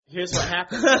Here's what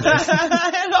happened.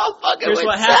 It all fucking Here's went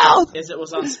what south. happened is it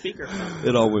was on speakerphone.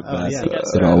 It all went bad. So you got to It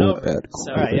start all it went over. bad.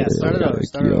 So, All right, yeah, start it over.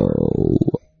 Start it over.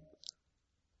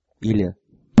 Ilya.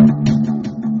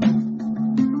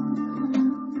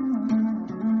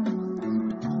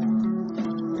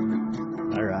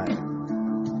 All right.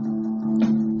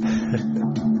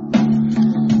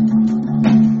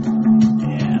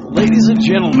 Yeah, ladies and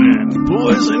gentlemen,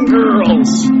 boys and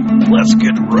girls, let's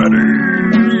get ready.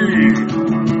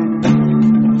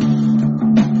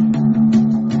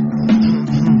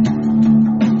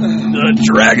 The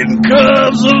Dragon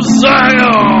Cubs of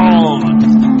Zion.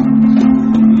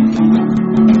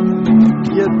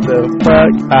 Get the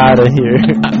fuck out of here.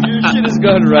 Your shit is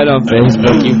going right on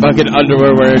Facebook, you fucking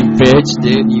underwear wearing bitch,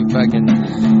 dude. You fucking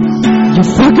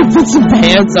put some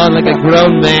pants on like a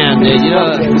grown man, dude.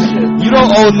 You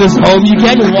don't own this home. You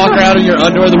can't just walk around in your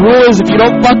underwear. The rule is if you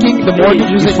don't fucking, the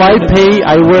mortgage is If I pay,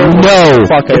 I wear no.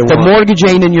 Fuck If the mortgage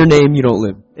ain't in your name, you don't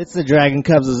live. It's the Dragon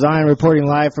Cubs of Zion reporting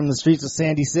live from the streets of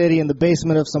Sandy City in the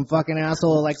basement of some fucking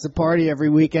asshole who likes to party every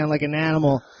weekend like an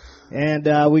animal. And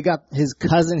we got his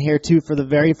cousin here, too, for the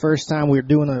very first time. We're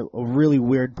doing a really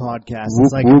weird podcast.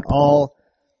 It's like an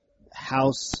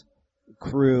all-house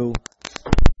crew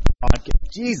podcast.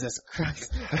 Jesus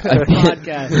Christ.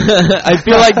 Podcast. I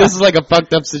feel like this is like a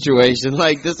fucked up situation.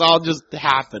 Like, this all just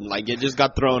happened. Like, it just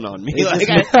got thrown on me. Well,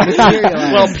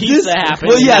 pizza happened.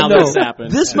 Well, yeah, now no. this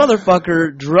happened. This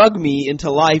motherfucker drug me into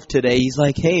life today. He's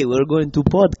like, hey, we're going to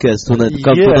podcast when I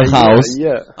come to the house.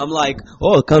 Yeah. I'm like,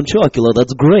 oh, Count Chocula,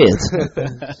 that's great.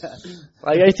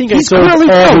 I think I told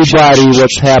everybody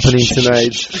what's happening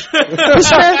tonight.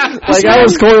 Like, I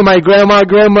was calling my grandma,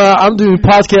 I'm doing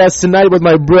podcast tonight with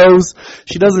my bros.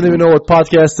 She doesn't even know what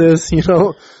podcast is, you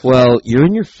know? Well, you're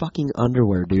in your fucking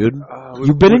underwear, dude.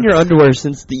 You've been in your underwear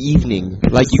since the evening.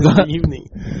 Like, you got...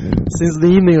 Since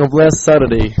the evening of last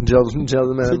Saturday, gentlemen.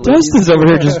 Dustin's over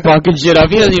here just fucking shit up.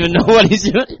 He doesn't even know what he's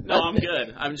doing. No, I'm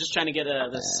good. I'm just trying to get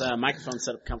this microphone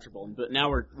set up comfortable. But now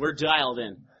we're dialed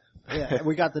in. Yeah,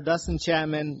 we got the Dustin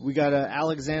Chapman, we got a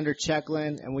Alexander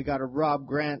Cheklin, and we got a Rob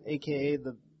Grant, a.k.a.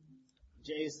 the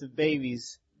Jayest of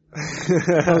Babies,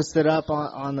 posted up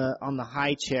on the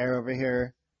high chair over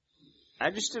here. I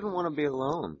just didn't want to be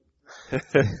alone. We're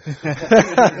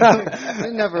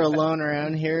never alone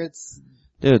around here.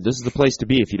 Dude, this is the place to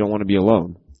be if you don't want to be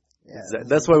alone. Yeah,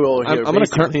 That's why we're all here.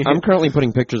 I'm currently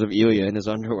putting pictures of Ilya in his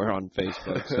underwear on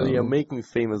Facebook. So. Yeah, make me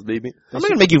famous, baby. I'm not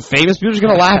going to make you famous. People are just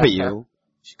going to laugh at you.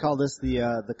 She called this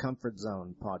the Comfort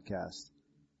Zone podcast.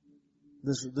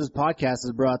 This podcast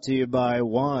is brought to you by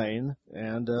wine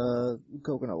and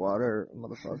coconut water,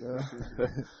 motherfucker.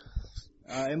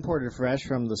 Imported fresh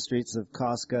from the streets of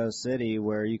Costco City,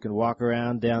 where you can walk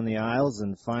around down the aisles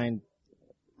and find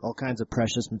all kinds of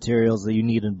precious materials that you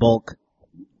need in bulk.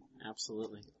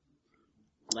 Absolutely.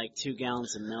 Like 2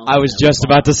 gallons of milk. I was just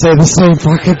about to say the same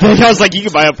fucking thing. I was like, you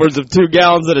can buy upwards of 2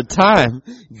 gallons at a time,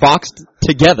 boxed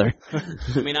together.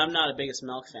 I mean, I'm not the biggest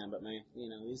milk fan, but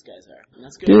these guys are. And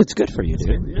that's good. Dude, it's good for you,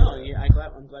 dude. No,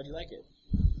 I'm glad you like it.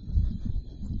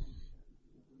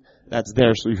 That's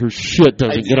there so your shit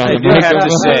doesn't get on the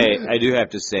microphone. I do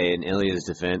have to say, in Ilya's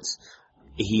defense,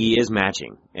 he is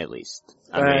matching, at least.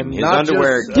 I mean, his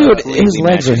underwear... Dude, his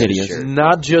legs are hideous.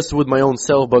 Not just with my own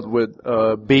self, but with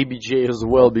Baby J as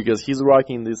well, because he's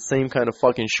rocking the same kind of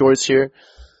fucking shorts here.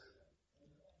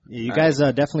 Yeah, you guys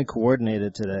definitely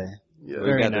coordinated today. Yeah.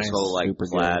 We've got nice. this whole, Super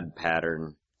plaid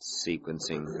pattern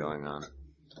sequencing going on. I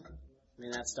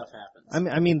mean, that stuff happens.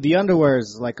 I mean, the underwear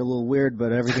is like a little weird,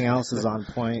 but everything else is on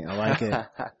point. I like it.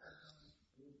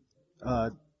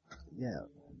 Yeah.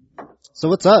 So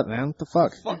what's up, man? What the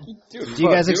fuck? Dude, do you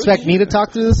guys expect me to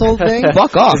talk through this whole thing?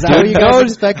 Fuck off, Is that what you guys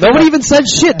expect? Nobody even said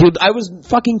shit, dude. I was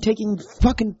fucking taking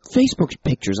fucking Facebook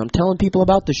pictures. I'm telling people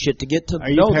about this shit to get to Are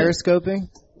you know them. periscoping?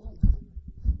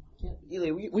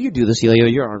 Ilya, will you do this, Ilya?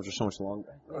 Your arms are so much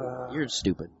longer. You're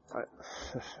stupid.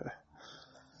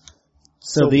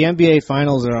 So the NBA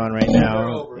Finals are on right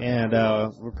now, and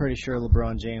we're pretty sure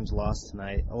LeBron James lost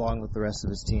tonight, along with the rest of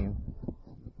his team.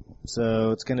 So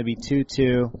it's going to be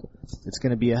 2-2. It's going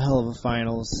to be a hell of a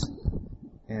finals,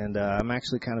 and I'm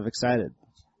actually kind of excited.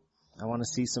 I want to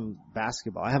see some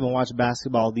basketball. I haven't watched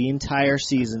basketball the entire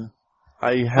season.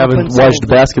 I haven't watched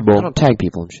basketball. I don't tag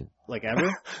people and shit. Like ever?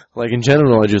 Like in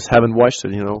general, I just haven't watched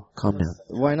it, you know. Calm down.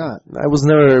 Why not? I was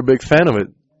never a big fan of it.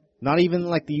 Not even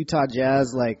like the Utah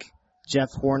Jazz, like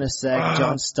Jeff Hornacek,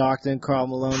 John Stockton, Karl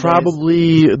Malone.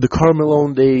 Probably the Karl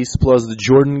Malone days plus the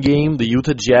Jordan game, the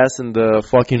Utah Jazz and the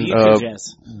fucking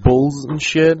Bulls and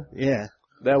shit. Yeah.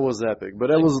 That was epic. But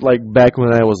that was like back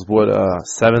when I was,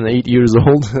 7, 8 years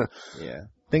old. Yeah.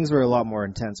 Things were a lot more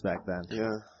intense back then.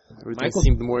 Yeah. Everything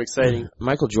seemed more exciting.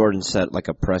 Michael Jordan set like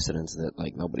a precedence that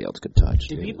like nobody else could touch.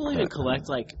 Do people even collect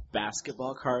like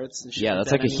basketball cards and shit? Yeah,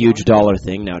 that's like like a anymore? huge dollar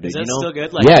thing now, dude. Is that you know? still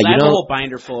good? Like, Yeah, I you have know, a whole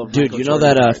binder full of dude. Michael You know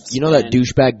Jordan that cards, you know that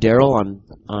douchebag Daryl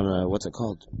on what's it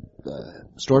called?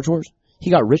 Storage Wars. He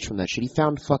got rich from that shit. He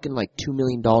found fucking like $2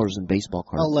 million in baseball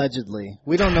cards. Allegedly.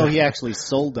 We don't know he actually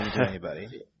sold them to anybody.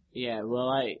 Yeah,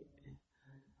 well,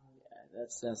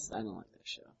 that's I don't like that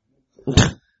show.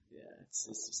 Yeah, it's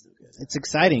just no good. It's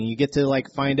exciting. You get to like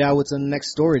find out what's in the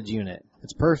next storage unit.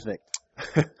 It's perfect.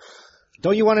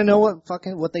 Don't you want to know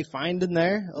what they find in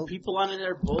there? Oh. People on in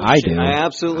there bullshit. I do. I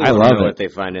absolutely I want love to know it. what they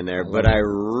find in there, but I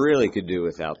really could do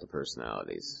without the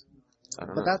personalities. I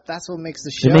don't But know. that's what makes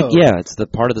the They show. make, it's the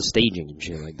part of the staging and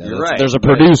shit like that. You're right, There's a but-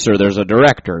 producer, there's a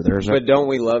director, But don't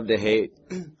we love to hate,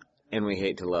 and we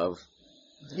hate to love?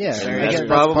 Yeah, And I that's guess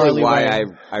probably partly why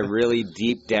I really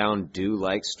deep down do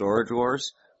like Storage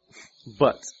Wars,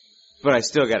 but I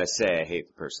still gotta say I hate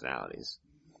the personalities.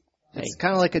 It's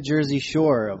kind of like a Jersey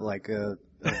Shore of like of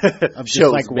just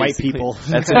Shows, like white basically. people.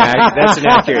 That's an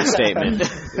accurate statement.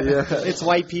 It's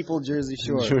white people Jersey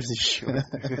Shore. Jersey Shore.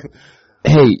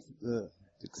 Hey,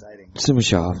 It's exciting.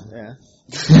 Simashov. Yeah.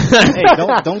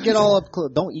 Hey, don't get all up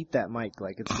close. Don't eat that mic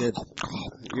like it's good.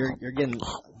 You're getting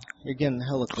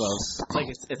hella close.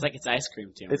 It's like it's ice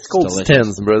cream too. It's called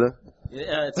delicious. Stens, brother.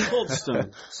 Yeah, it's cold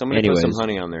stone. Somebody put some Anyways.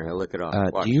 honey on there. He'll lick it off.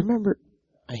 Watch. Do you remember?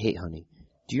 I hate honey.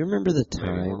 Do you remember the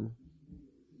time?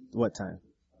 What time?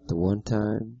 The one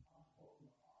time?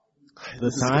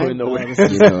 The time? going nowhere. You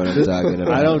know what I'm talking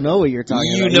about. I don't know what you're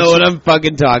talking You about. know what I'm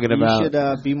fucking talking about. You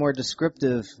should be more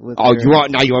descriptive with. Oh, your, you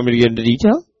want me to get into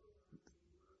detail?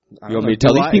 You want me to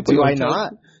tell these people? Do You I want me to tell-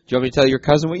 not? Do you want me to tell your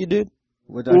cousin what you did?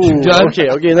 What Ooh,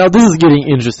 okay, now this is getting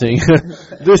interesting.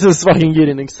 This is fucking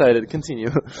getting excited. Continue.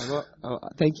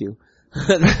 Thank you. Do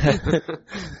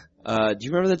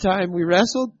you remember the time we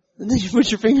wrestled? And then you put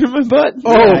your finger in my butt?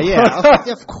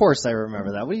 Yeah. Of course I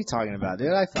remember that. What are you talking about,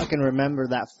 dude? I fucking remember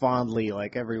that fondly,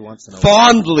 like every once in a while.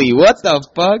 Fondly. What the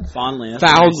fuck? Fondly. That's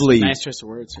Foundly. Nice choice of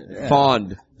words right there. Yeah.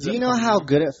 Fond. Do you know how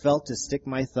good it felt to stick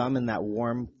my thumb in that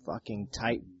warm, fucking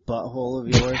tight butthole of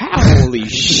yours? Holy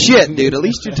shit, dude. At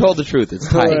least you told the truth. It's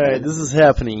tight. Alright, this is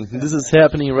happening. This is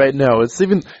happening right now. It's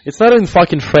not even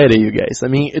fucking Friday, you guys. I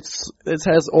mean, it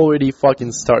has already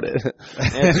fucking started.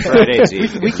 It's Friday's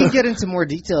Eve. We can get into more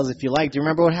details if you like. Do you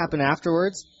remember what happened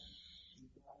afterwards?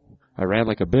 I ran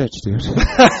like a bitch, dude.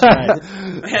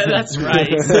 Yeah, that's right.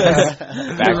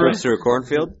 Backwards through a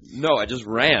cornfield? No, I just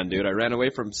ran, dude. I ran away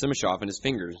from Simashov and his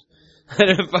fingers. I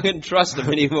didn't fucking trust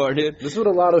him anymore, dude. This is what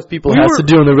a lot of people have to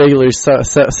do on a regular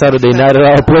Saturday night at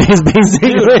our place,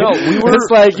 basically. No,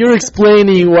 It's like you're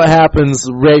explaining what happens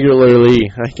regularly.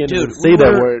 I can't even say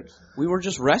that word. We were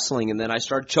just wrestling, and then I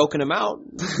started choking him out.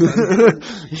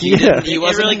 Yeah.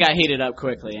 It really got heated up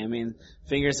quickly. I mean,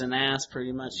 fingers and ass,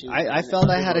 pretty much. I felt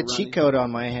I had a cheat code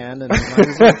on my hand, and I might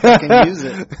as well fucking use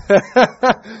it.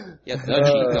 Yeah,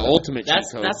 the ultimate cheat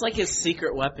code. That's like his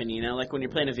secret weapon, you know? Like when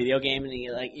you're playing a video game and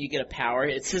you get a power,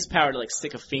 it's his power to like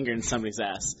stick a finger in somebody's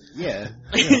ass. Yeah.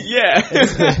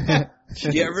 Yeah.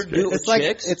 Did you ever do it with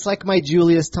chicks? It's like my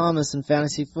Julius Thomas in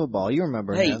fantasy football. You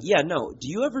remember him? Yeah, no. Do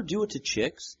you ever do it to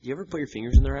chicks? Do you ever put your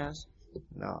fingers in their ass?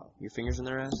 No. Your fingers in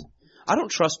their ass? I don't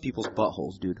trust people's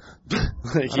buttholes, dude.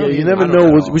 You never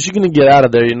know what you're gonna get out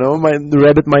of there, you know? The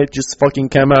rabbit might just fucking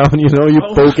come out, you know? You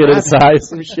poke it inside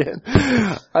some shit.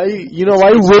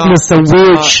 I witnessed some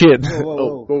weird shit.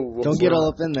 Whoa. Don't get all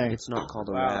up in there. It's not called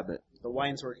a rabbit. The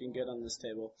wine's working good on this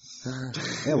table.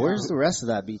 Yeah, where's the rest of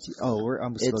that BT? Oh,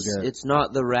 I'm still good. It's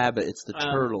not the rabbit, it's the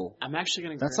turtle. I'm actually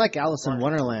going to That's like Alice in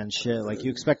Wonderland shit. Like you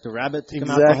expect a rabbit to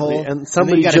come out the hole, and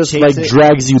somebody then you gotta just chase like it.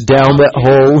 drags you down that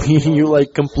hole. You're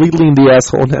like completely in the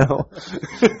asshole now.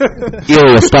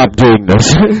 Ilya, stop doing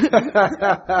this.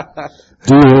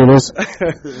 Do you hear this?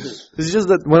 It's just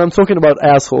that when I'm talking about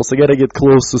assholes, I gotta get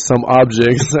close to some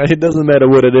objects. It doesn't matter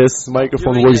what it is.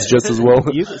 Microphone works just as well.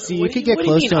 You could get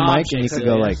close to a mic and you could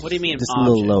go like, what do you mean just a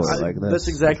little objects? lower like this. That's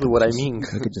exactly what I mean.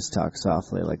 You could just talk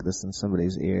softly like this in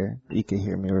somebody's ear. You can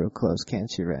hear me real close,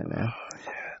 can't you, right now?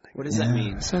 What does that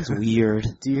mean? Sounds weird.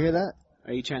 Do you hear that?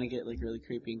 Are you trying to get like really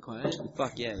creepy and quiet?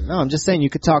 Fuck yeah. No, I'm just saying you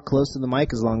could talk close to the mic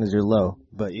as long as you're low.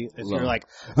 But if you're like,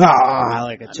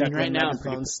 like a Cheklin right now I'm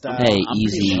microphone pretty- style. Hey, I'm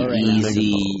easy, pretty low right now.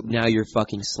 easy. Now you're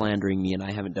fucking slandering me, and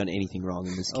I haven't done anything wrong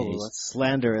in this Oh, case. that's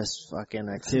slanderous fucking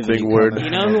activity. Big word. coming You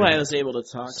know from who there. I was able to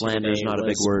talk Slander is to today not a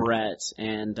was big word. Brett,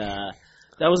 and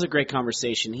that was a great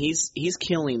conversation. He's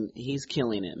killing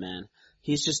it, man.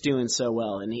 He's just doing so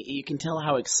well, and you can tell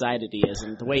how excited he is,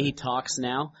 and the way he talks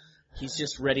now, he's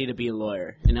just ready to be a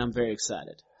lawyer, and I'm very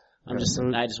excited. I just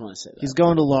want to say that. He's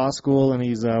going to law school and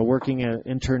he's working an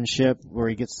internship where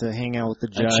he gets to hang out with the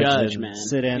judge and man.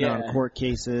 sit in on court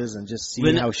cases and just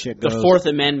see how shit goes. The Fourth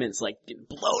Amendment's like getting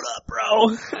blowed up,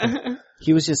 bro.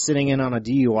 He was just sitting in on a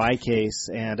DUI case,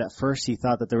 and at first he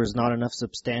thought that there was not enough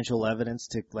substantial evidence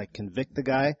to like convict the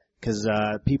guy because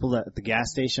people at the gas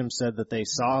station said that they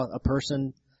saw a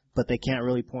person, but they can't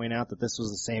really point out that this was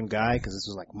the same guy because this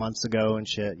was like months ago and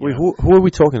shit. Wait, who are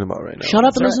we talking about right now? Shut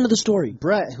up and listen to the story.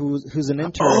 Brett, who's an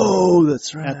intern. Oh,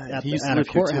 that's right. At a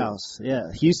courthouse.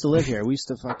 Yeah, he used to live here. We used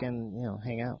to fucking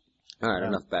hang out. All right,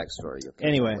 enough backstory.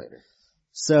 Anyway.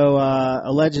 So,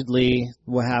 allegedly,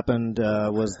 what happened,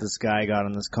 was this guy got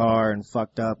in this car and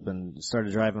fucked up and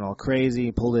started driving all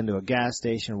crazy, pulled into a gas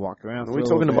station, walked around. Are we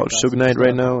talking about Suge Knight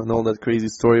right now and all that crazy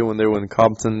story when they were in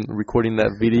Compton recording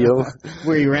that video?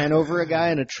 Where he ran over a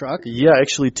guy in a truck? Yeah,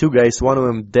 actually 2 guys. One of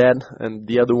them dead and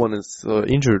the other one is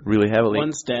injured really heavily.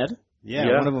 One's dead. Yeah,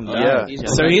 one of them died. Yeah.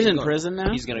 So he's in prison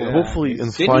now? He's gonna go Hopefully, back.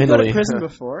 and Didn't finally. he go to prison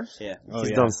before? Yeah.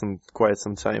 He's done quite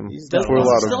some time. Does for a he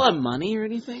lot still of. have money or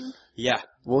anything? Yeah.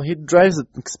 Well, he drives an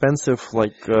expensive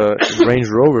Range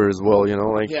Rover as well.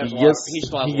 Like He has he a lot of- gets he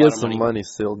still has a he lot gets of some money. money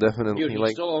still, definitely. Dude, he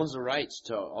still owns the rights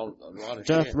to a lot of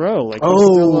Death shit. Row. Like, he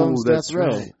still oh, owns that's Death Row.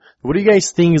 right. What do you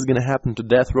guys think is gonna happen to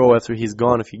Death Row after he's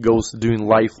gone? If he goes to doing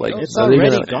life, like It's are they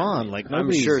already gonna- gone. Like, I'm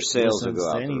nobody sure sales will listens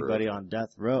go to out the anybody on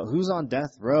Death Row. Who's on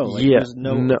Death Row? Like, Yeah, there's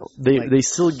no. they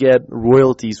still get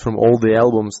royalties from all the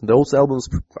albums. Those albums,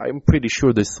 I'm pretty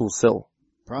sure they still sell.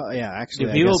 Actually,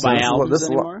 Do I people guess buy so. albums that's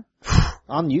a lot.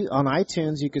 anymore? On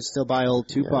iTunes, you could still buy old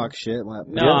Tupac shit.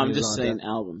 No, I'm just saying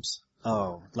albums.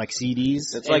 Oh, like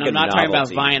CDs? It's And like I'm a not talking about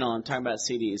novelty. vinyl. I'm talking about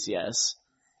CDs. Yes.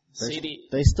 CD.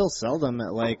 They still sell them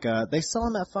at they sell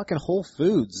them at fucking Whole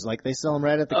Foods. Like they sell them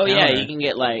right at the Oh counter. yeah, you can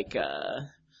get like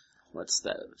what's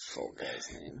that full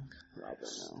guy's name? Robert,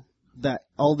 no. That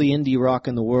all the indie rock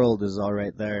in the world is all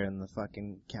right there in the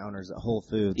fucking counters at Whole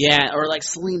Foods. Yeah, or like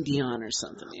Celine Dion or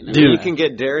something. You know? Dude, you can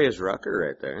get Darius Rucker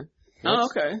right there. Oh,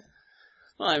 okay.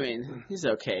 Well, I mean, he's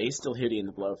okay. He's still Hootie and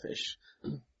the Blowfish.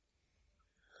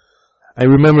 I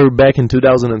remember back in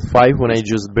 2005 when I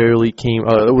just barely came.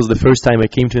 It was the first time I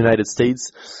came to the United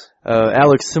States.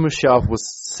 Alex Simashov was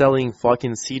selling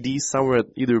fucking CDs somewhere at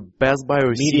either Best Buy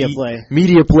or Media Play.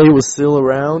 Media Play was still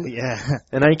around. Yeah.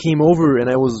 And I came over and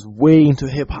I was way into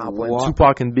hip hop. Like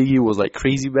Tupac and Biggie was like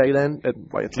crazy back then,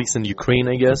 at least in Ukraine,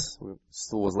 I guess. It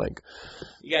still was like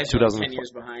You guys are like 10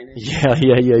 years behind. Yeah.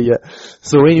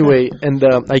 So anyway, and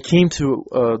I came to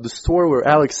the store where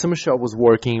Alex Simashov was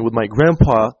working with my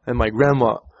grandpa and my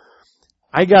grandma.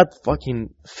 I got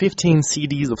fucking 15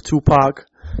 CDs of Tupac,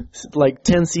 like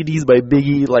 10 CDs by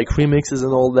Biggie, like remixes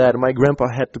and all that. My grandpa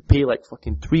had to pay like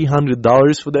fucking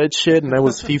 $300 for that shit, and I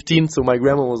was 15, so my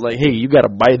grandma was like, hey, you gotta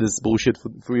buy this bullshit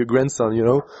for your grandson, you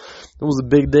know? It was a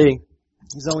big day.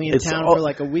 He's only in town for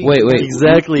like a week. Wait.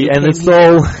 Exactly, and it's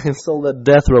all that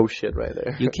death row shit right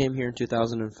there. You came here in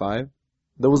 2005?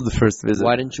 That was the first visit.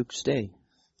 Why didn't you stay?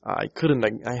 I couldn't,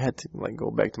 I had to go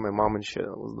back to my mom and shit.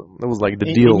 That was like the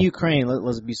in deal. In Ukraine,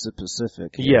 let's be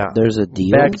specific. Yeah. There's a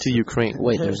deal? Back to Ukraine.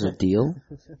 Wait, there's a deal?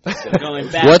 Going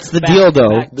back, What's the deal,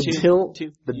 though?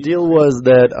 The deal was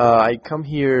that I come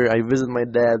here, I visit my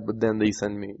dad, but then they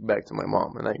send me back to my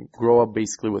mom, and I grow up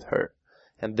basically with her,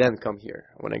 and then come here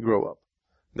when I grow up.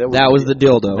 That was the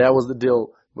deal, though. That was the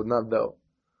deal, but not though.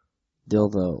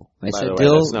 Dildo. I By said the way,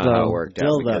 dildo. that's not how it worked out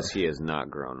Dildo. because he has not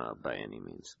grown up by any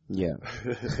means. Yeah.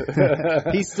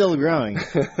 He's still growing.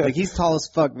 Like, he's tall as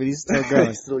fuck, but he's still growing.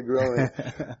 He's still growing.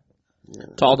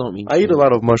 Tall don't mean I eat shit. a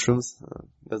lot of mushrooms.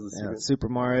 That's the Yeah, secret. Super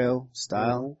Mario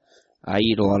style. I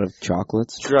eat a lot of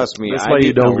chocolates. Trust me, That's I've why you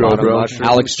eaten don't a grow, lot of bro. mushrooms.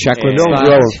 Alex Cheklin and Don't style.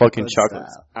 grow on fucking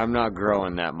chocolates. I'm not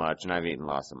growing that much, and I've eaten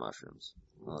lots of mushrooms.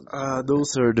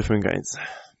 Those are different kinds.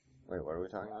 Wait, what are we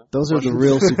talking about? Those are the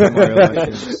real Super Mario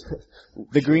mushrooms.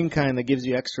 The green kind that gives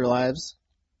you extra lives.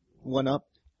 1-up.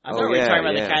 I thought we were yeah, talking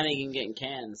about yeah. the kind that you can get in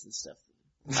cans and stuff.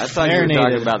 I thought you were Marinated.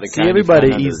 talking about the See, kind you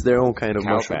everybody find eats under their own kind of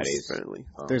cow mushrooms, patties. apparently.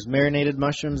 There's marinated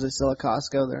mushrooms they sell at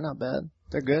Costco. They're not bad.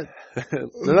 They're good.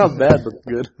 They're not bad, but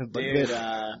good. But Dude, good.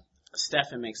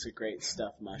 Stefan makes a great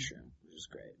stuffed mushroom, which is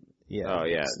great. Yeah. Oh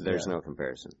yeah, there's no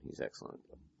comparison. He's excellent.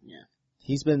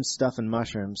 He's been stuffing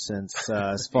mushrooms since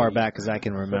as far back as I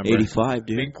can remember. 85,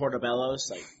 dude. Big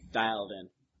portobellos, like, dialed in.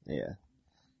 Yeah.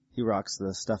 He rocks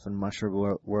the stuffing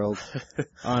mushroom world.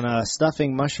 On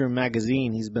Stuffing Mushroom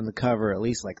magazine, he's been the cover at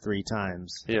least like 3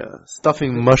 times. Yeah,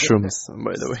 stuffing mushrooms,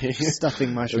 by the way. Stuffing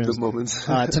At mushrooms. the moment.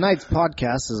 Tonight's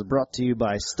podcast is brought to you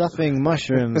by Stuffing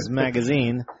Mushrooms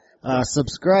magazine.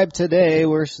 Subscribe today.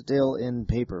 We're still in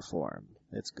paper form.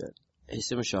 It's good. Hey,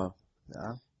 Simashov.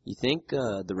 Yeah. You think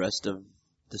the rest of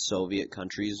the Soviet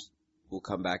countries will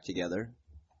come back together.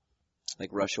 Like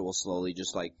Russia will slowly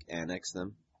just like annex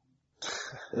them.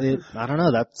 I don't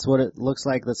know. That's what it looks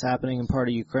like that's happening in part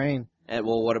of Ukraine. And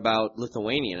well, what about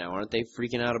Lithuania now? Aren't they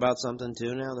freaking out about something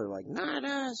too now? They're like, not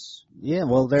us. Yeah,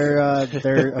 well, they're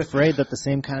afraid that the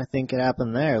same kind of thing could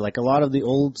happen there. Like a lot of the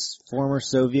old former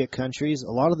Soviet countries,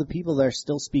 a lot of the people there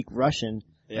still speak Russian,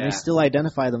 and they still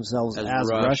identify themselves as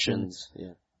Russians.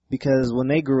 Yeah. Because when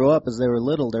they grew up, as they were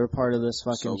little, they were part of this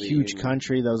fucking Soviet huge Union.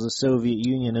 country that was the Soviet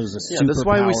Union. It was a superpower. Yeah, that's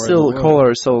why we in the still world. call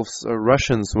ourselves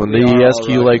Russians when We they are ask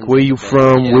all you like Russians, where you but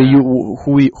from, yeah. where you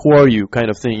who are you kind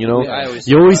of thing, you know. I always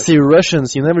You say always Russian. say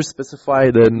Russians. You never specify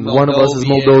that one of us is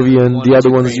Moldovan, Moldovan, the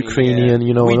other one is Ukrainian,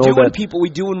 you know, we and do all that. we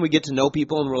do when we get to know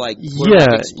people and we're like,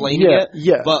 explaining it.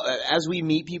 Yeah. But as we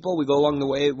meet people, we go along the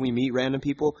way, we meet random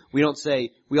people, we all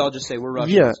just say we're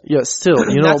Russians. Yeah, still,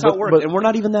 you know. That's how but, it works. but And we're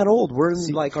not even that old. We're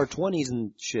in like our 20s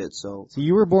and shit, so. So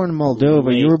you were born in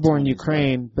Moldova, you were born in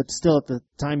Ukraine, but still at the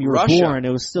time you were Russia. born, it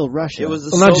was still Russia. It was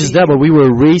the well, not just that, but we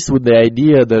were raised with the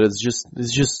idea that it's just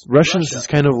Russians Russia. is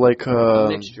kind of like a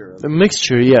mixture. a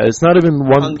mixture. Yeah, it's not even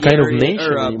one kind of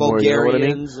nation or, anymore. You know what I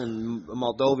mean? Bulgarians and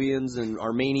Moldovians and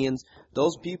Armenians.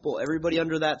 Those people, everybody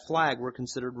under that flag, were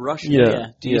considered Russian. Yeah.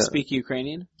 Do you speak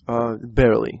Ukrainian?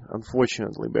 Barely.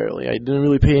 Unfortunately, barely. I didn't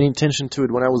really pay any attention to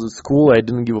it when I was at school. I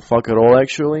didn't give a fuck at all,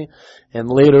 actually. And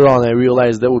later on, I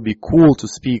realized that would be cool to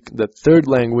speak that third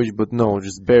language, but no,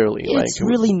 just barely. It's like,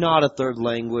 really not a third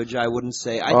language, I wouldn't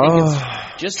say. I think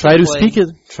it's just try to play. speak it.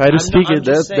 Try to speak it.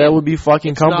 That would be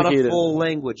fucking complicated. It's not a full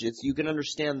language. You can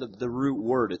understand the root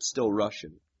word. It's still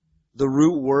Russian. The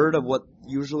root word of what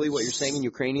you're saying in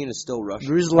Ukrainian is still Russian.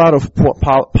 There is a lot of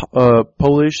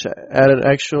Polish added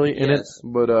actually in it,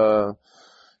 but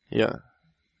yeah.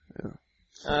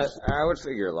 I would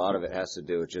figure a lot of it has to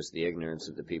do with just the ignorance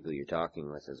of the people you're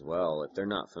talking with as well. If they're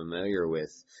not familiar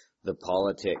with the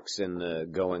politics and the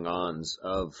going-ons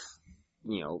of,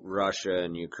 Russia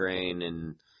and Ukraine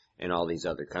and all these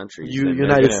other countries.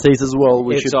 United States as well,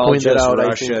 we should point that out. It's all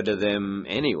just Russia to them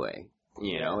anyway.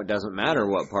 It doesn't matter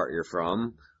what part you're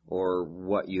from or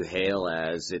what you hail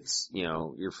as. It's,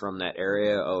 you're from that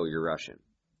area, oh, you're Russian.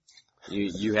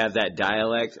 You have that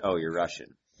dialect, oh, you're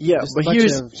Russian. Yeah, Just but a bunch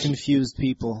here's of confused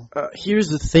people. Here's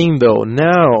the thing, though.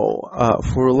 Now,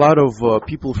 for a lot of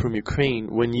people from Ukraine,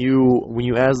 when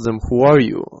you ask them who are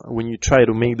you, when you try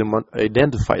to make them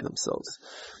identify themselves,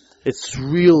 it's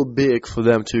real big for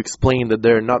them to explain that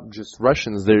they're not just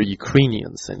Russians, they're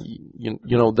Ukrainians, and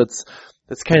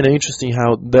that's kind of interesting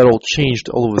how that all changed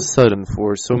all of a sudden.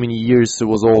 For so many years, it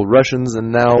was all Russians,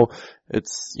 and now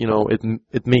it's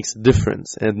it makes a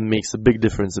difference, and it makes a big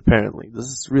difference apparently.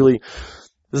 This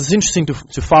is interesting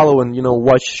to follow and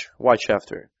watch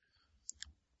after.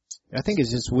 I think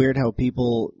it's just weird how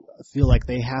people feel like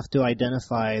they have to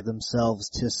identify themselves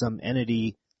to some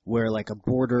entity where like a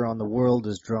border on the world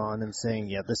is drawn and saying,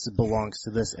 yeah, this belongs to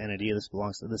this entity, this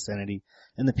belongs to this entity.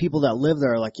 And the people that live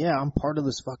there are like, yeah, I'm part of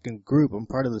this fucking group, I'm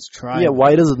part of this tribe. Yeah,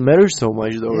 why does it matter so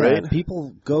much though, right?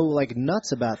 People go like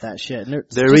nuts about that shit. And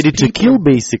they're ready to kill,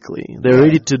 basically. They're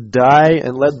ready to die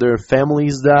and let their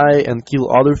families die and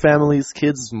kill other families,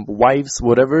 kids, wives,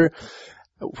 whatever.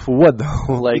 For what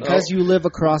though? Because you live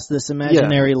across this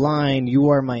imaginary line, you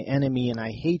are my enemy and I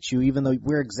hate you, even though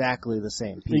we're exactly the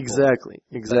same people. Exactly.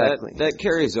 That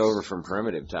carries over from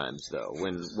primitive times, though,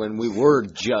 when we were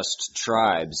just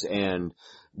tribes and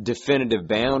definitive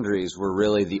boundaries were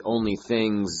really the only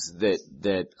things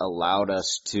that allowed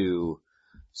us to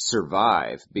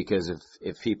survive. Because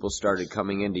if people started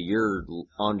coming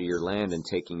onto your land and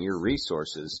taking your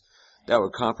resources, that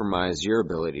would compromise your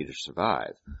ability to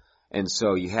survive. And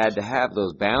so you had to have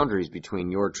those boundaries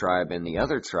between your tribe and the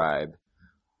other tribe,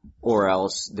 or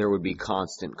else there would be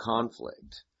constant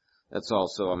conflict. That's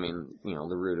also,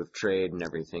 the root of trade and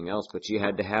everything else, but you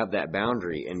had to have that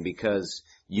boundary, and because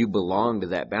you belonged to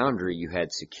that boundary, you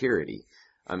had security.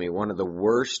 One of the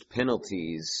worst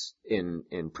penalties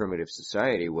in primitive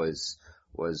society was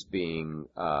being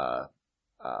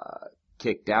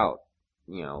kicked out.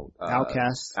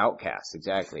 Outcast. Outcast,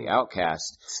 exactly.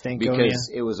 Outcast. Stankonia.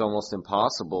 Because it was almost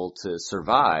impossible to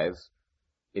survive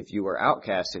if you were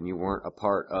outcast and you weren't a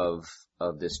part of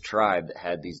this tribe that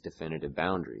had these definitive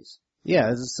boundaries.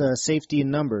 Yeah, it's safety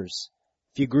in numbers.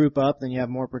 If you group up, then you have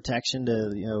more protection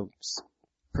to,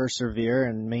 persevere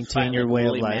and maintain your way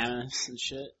of life. And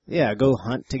shit. Yeah, go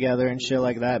hunt together and shit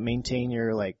like that. Maintain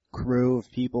your crew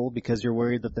of people because you're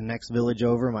worried that the next village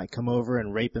over might come over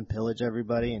and rape and pillage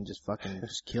everybody and just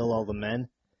kill all the men.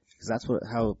 Because that's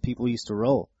how people used to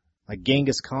roll. Like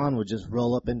Genghis Khan would just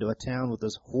roll up into a town with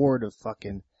this horde of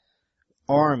fucking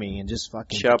army and just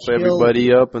fucking chop kill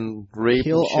everybody up and rape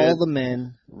kill and shit. all the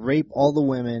men, rape all the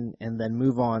women, and then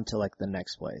move on to like the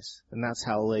next place. And that's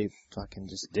how they fucking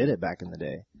just did it back in the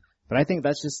day. But I think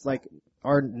that's just like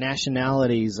our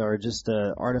nationalities are just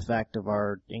an artifact of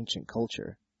our ancient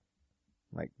culture.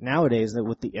 Like nowadays,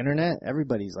 with the internet,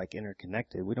 everybody's like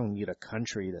interconnected. We don't need a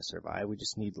country to survive. We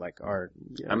just need like our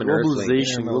I'm an earthling.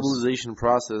 Globalization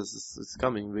process is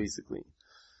coming basically.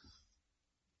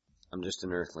 I'm just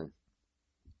an earthling.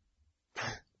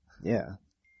 Yeah.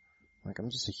 Like I'm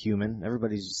just a human.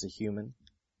 Everybody's just a human.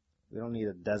 We don't need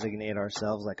to designate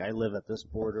ourselves like I live at this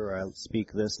border or I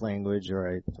speak this language or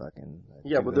I fucking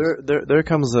but there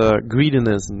comes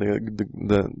greediness and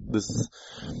this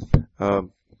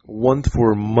want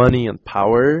for money and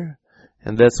power,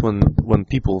 and that's when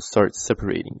people start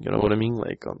separating. You know what I mean?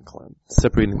 Like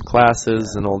separating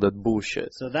classes and all that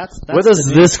bullshit. So that's where does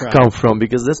this come from?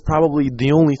 Because that's probably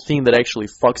the only thing that actually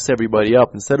fucks everybody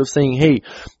up. Instead of saying, hey,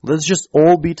 let's just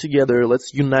all be together,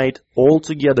 let's unite all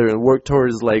together and work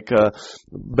towards like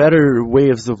better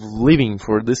ways of living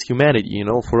for this humanity, you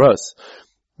know, for us.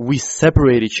 We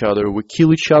separate each other, we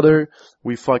kill each other,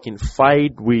 we fucking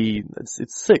fight,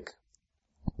 it's sick.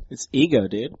 It's ego,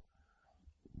 dude.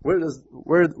 Where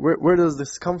does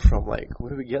this come from? Like,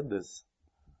 where do we get this?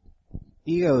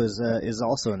 Ego is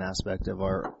also an aspect of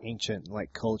our ancient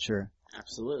like culture.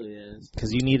 Absolutely is.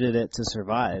 Because you needed it to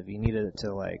survive. You needed it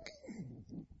to like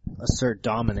assert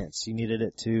dominance. You needed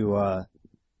it to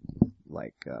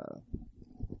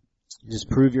just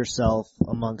prove yourself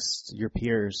amongst your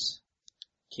peers.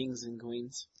 Kings and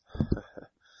queens.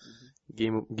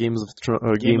 Game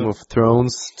of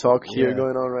Thrones talk here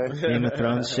going on, right? Game of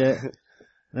Thrones shit.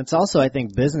 And it's also, I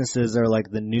think, businesses are like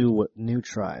the new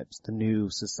tribes, the new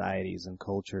societies and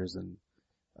cultures and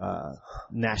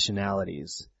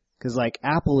nationalities. Because like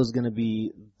Apple is going to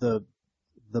be the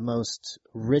most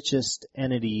richest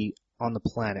entity on the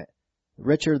planet,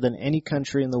 richer than any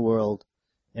country in the world,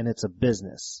 and it's a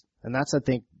business. And I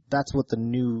think that's what the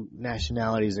new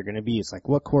nationalities are going to be. It's like,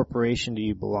 what corporation do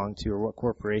you belong to, or what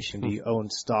corporation do you own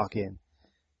stock in?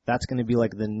 That's going to be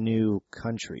like the new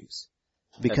countries.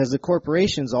 Because the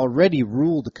corporations already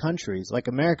rule the countries. Like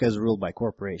America is ruled by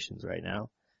corporations right now.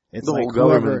 It's the like whole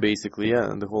government, basically,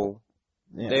 and the whole.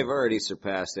 Yeah. They've already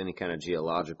surpassed any kind of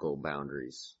geological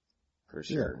boundaries, for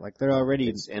sure. Yeah, like they're already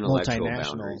it's intellectual multinational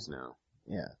boundaries now.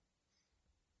 Yeah.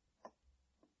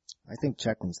 I think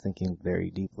Cheklin's thinking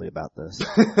very deeply about this.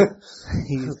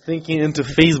 He's thinking into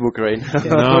Facebook right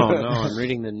now. No, I'm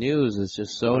reading the news. It's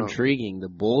just so intriguing, the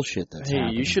bullshit that's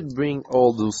happening. You should bring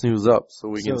all those news up so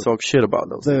we can talk shit about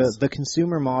those things. The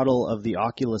consumer model of the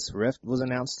Oculus Rift was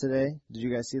announced today. Did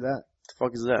you guys see that? The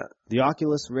fuck is that? The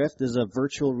Oculus Rift is a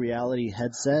virtual reality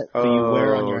headset that you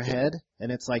wear on your head,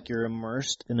 and it's like you're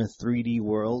immersed in a 3D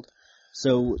world.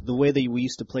 So the way that we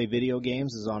used to play video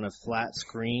games is on a flat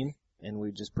screen, and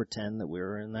we just pretend that we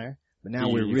were in there. But now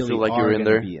we really like are going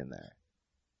to be in there.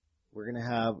 We're going to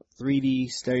have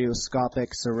 3D stereoscopic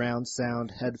surround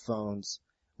sound headphones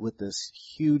with this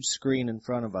huge screen in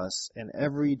front of us, and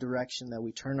every direction that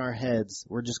we turn our heads,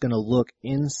 we're just going to look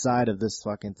inside of this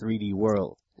fucking 3D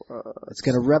world. It's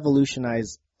going to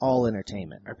revolutionize all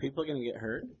entertainment. Are people going to get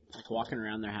hurt? Like walking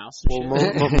around their house? Well,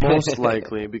 most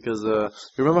likely, because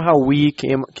remember how Wii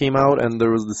came out and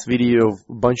there was this video of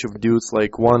a bunch of dudes,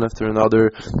 like one after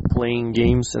another, playing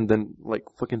games and then like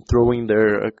fucking throwing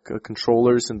their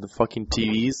controllers in the fucking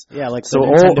TVs. Yeah, like so the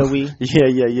Nintendo Wii.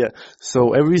 Yeah.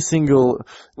 So every single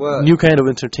new kind of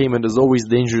entertainment is always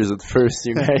dangerous at first.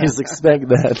 You guys expect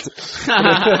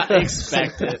that.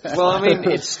 Expect it. Well, I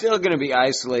mean, it's still going to be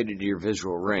isolated to your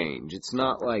visual range. It's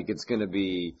not like it's going to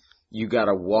be you got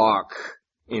to walk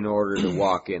in order to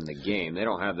walk in the game. They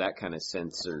don't have that kind of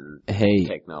sensor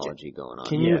technology going on.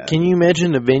 Can you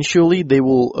imagine eventually they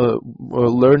will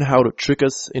learn how to trick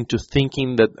us into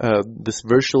thinking that this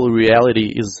virtual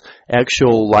reality is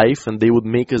actual life, and they would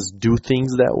make us do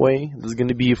things that way? There's going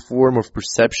to be a form of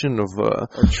perception of or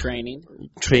training.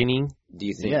 Do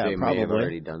you think they may have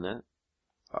already done that?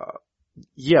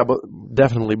 Yeah, but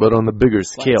definitely, but on the bigger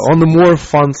scale, on the more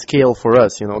fun scale for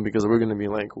us, you know, because we're going to be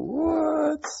like,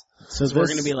 what? So we're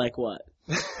going to be like, what?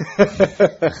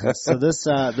 So this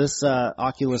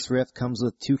Oculus Rift comes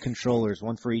with 2 controllers,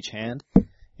 one for each hand,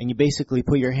 and you basically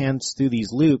put your hands through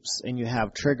these loops, and you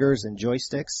have triggers and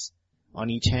joysticks on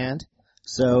each hand.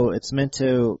 So it's meant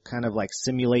to kind of like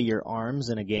simulate your arms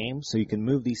in a game, so you can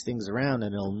move these things around,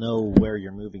 and it'll know where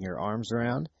you're moving your arms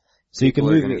around. So you can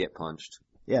move. Going to get punched.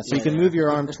 Yeah, so you can move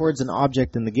your arm towards an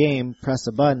object in the game, press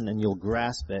a button, and you'll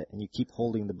grasp it, and you keep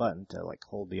holding the button to like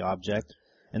hold the object,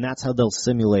 and that's how they'll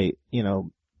simulate, you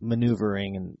know,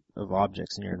 maneuvering of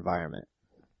objects in your environment.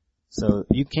 So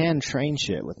you can train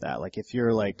shit with that. Like if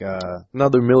you're like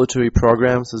Another military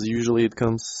programs, as usually it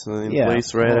comes in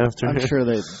place right after. I'm sure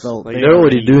they'll. Like they're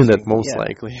already doing that most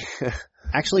likely.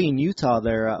 Actually, in Utah,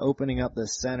 they're opening up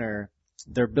this center.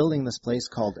 They're building this place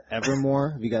called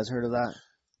Evermore. Have you guys heard of that?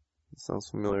 Sounds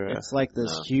familiar. It's like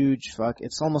this huge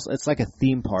it's like a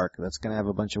theme park that's going to have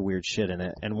a bunch of weird shit in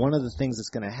it. And one of the things it's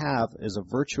going to have is a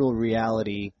virtual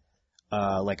reality,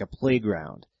 like a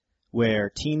playground, where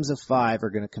teams of 5 are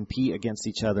going to compete against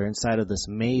each other inside of this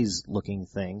maze-looking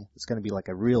thing. It's going to be like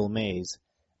a real maze.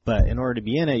 But in order to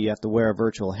be in it, you have to wear a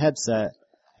virtual headset,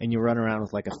 and you run around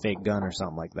with like a fake gun or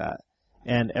something like that.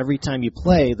 And every time you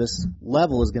play, this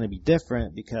level is going to be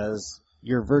different because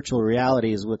your virtual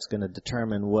reality is what's going to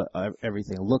determine what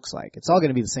everything looks like. It's all going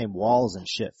to be the same walls and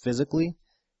shit physically,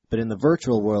 but in the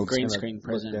virtual world, green it's screen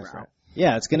prison, different.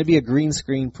 Yeah, it's going to be a green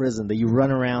screen prison that you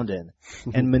run around in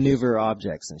and maneuver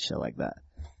objects and shit like that.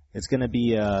 It's going to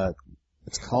be,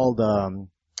 it's called, what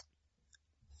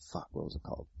was it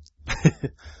called?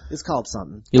 It's called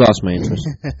something. You lost my interest.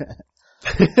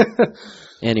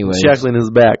 Anyway. Cheklin is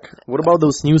back. What about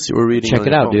those news you were reading? Check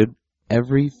it out, dude.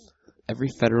 Every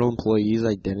federal employee's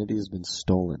identity has been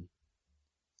stolen.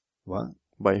 What?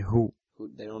 By who?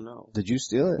 They don't know. Did you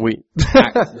steal it? Wait.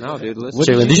 No, dude, listen.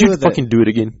 Cheklin, did you fucking do it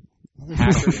again?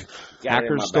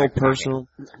 Hackers stole personal.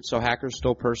 So hackers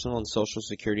stole personal and social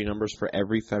security numbers for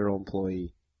every federal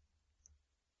employee.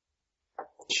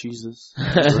 Jesus.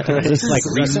 Just like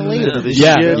recently?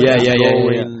 Yeah.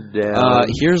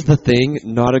 Here's the thing.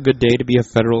 Not a good day to be a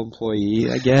federal employee,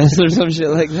 I guess, or some shit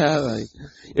like that. Like,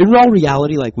 in all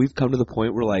reality, like, we've come to the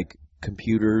point where, like,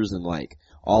 computers and, like,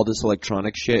 all this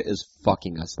electronic shit is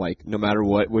fucking us. Like, no matter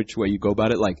which way you go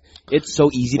about it, like, it's so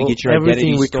easy to get your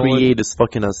identity stolen. Everything we create is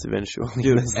fucking us eventually.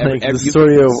 Dude, it's like the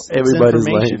story of everybody's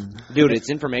life. Dude, it's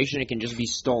information. It can just be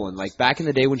stolen. Like, back in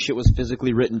the day when shit was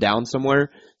physically written down somewhere,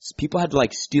 people had to,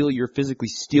 like, physically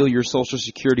steal your social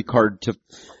security card to...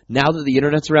 Now that the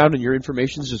internet's around and your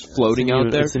information's just floating out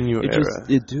there, it's a new era.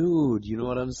 Dude, you know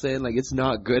what I'm saying? Like, it's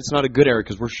not good. It's not a good era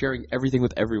because we're sharing everything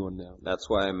with everyone now. That's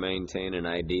why I maintain an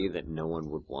ID that no one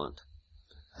would want.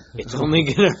 It's only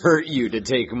gonna hurt you to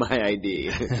take my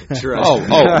ID. Trust me. Me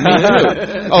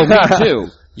too. Oh, me too.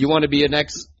 You want to be an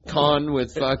ex-con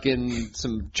with fucking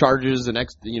some charges and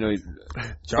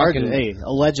charges? Hey,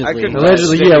 allegedly.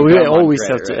 Allegedly, yeah, we always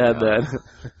have to add that.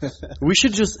 We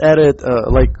should just add it,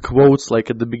 like quotes, like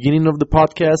at the beginning of the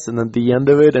podcast and at the end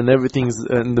of it, and everything's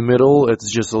in the middle. It's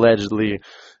just allegedly.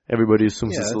 Everybody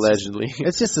assumes it's allegedly.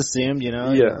 It's just assumed, you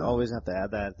know. Yeah. You always have to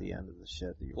add that at the end of the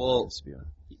shit that you're spewing.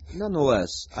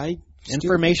 Nonetheless,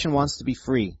 information wants to be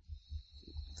free.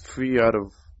 Free out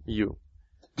of you.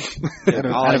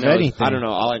 Out of anything. I don't know.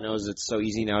 All I know is it's so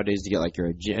easy nowadays to get like your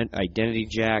identity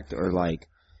jacked or like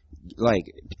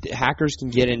hackers can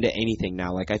get into anything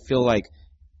now. Like I feel like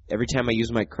every time I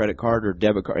use my credit card or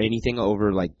debit card, anything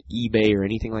over like eBay or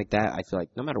anything like that, I feel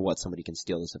like no matter what, somebody can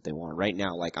steal this if they want. Right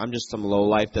now, like I'm just some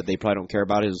lowlife that they probably don't care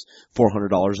about is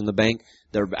 $400 in the bank.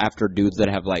 They're after dudes that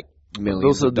have like millions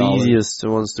Those are of dollars. the easiest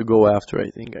ones to go after, I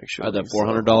think, actually. Are the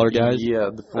 $400 guys? Yeah,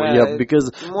 because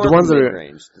the ones that are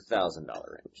range, the $1,000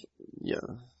 range. Yeah,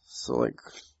 so like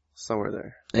somewhere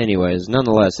there. Anyways,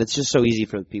 nonetheless, it's just so easy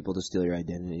for people to steal your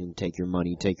identity and take your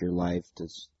money, take your life.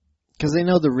 Because they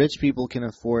know the rich people can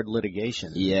afford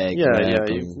litigation. Yeah,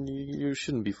 exactly. You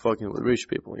shouldn't be fucking with rich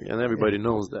people, and everybody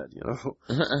knows that, you know.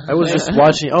 I was just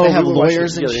watching. They have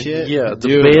lawyers and shit. Yeah,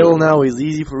 the bail now is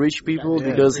easy for rich people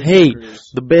because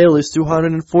the bail is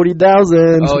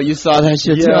 $240,000. Oh, you saw that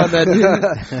shit too on that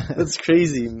dude? That's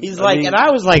crazy. He's and I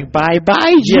was like, bye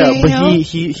bye, jail. Yeah, but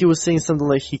he was saying something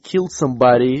like he killed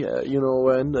somebody,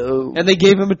 and they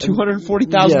gave him a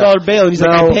 $240,000 bail, and he's like,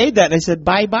 I paid that, and I said,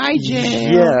 bye bye,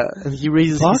 jail. Yeah. And he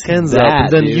raises his hands up, and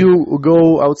then you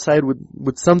go outside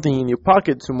with something in your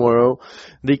pocket tomorrow.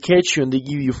 They catch you and they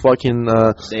give you fucking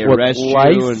they arrest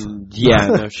life? You and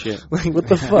no shit. Like what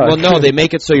the fuck? Well, no, they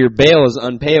make it so your bail is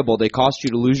unpayable. They cost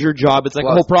you to lose your job. It's like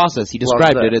a whole process. He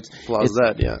described it.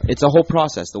 It's a whole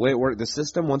process. The way it works, the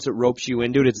system once it ropes you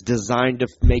into it, it's designed to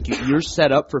make you're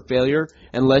set up for failure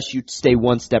unless you stay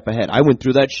one step ahead. I went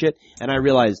through that shit and I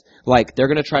realized like they're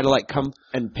gonna try to like come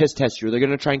and piss test you. Or they're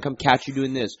gonna try and come catch you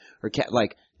doing this or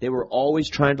like they were always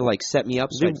trying to like set me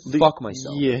up so I'd fuck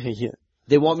myself. Yeah.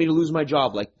 They want me to lose my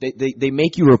job. Like they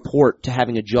make you report to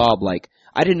having a job. Like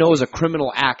I didn't know it was a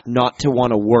criminal act not to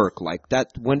want to work. Like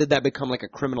that. When did that become like a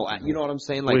criminal act? You know what I'm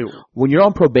saying? Like when you're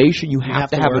on probation, you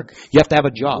have to have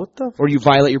a job, or you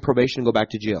violate your probation and go back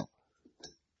to jail.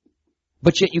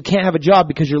 But yet you can't have a job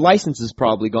because your license is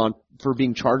probably gone for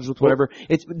being charged with whatever.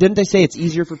 Didn't they say it's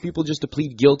easier for people just to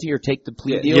plead guilty or take the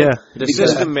plea deal? Yeah. The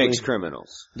system makes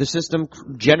criminals. The system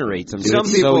generates them. Dude. Some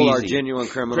It's people so are easy. genuine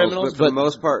criminals, but for the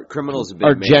most part, criminals have been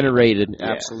Are made. generated.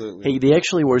 Yeah. Absolutely. Hey, they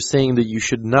actually were saying that you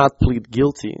should not plead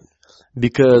guilty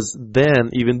because then,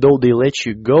 even though they let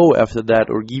you go after that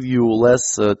or give you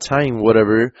less time,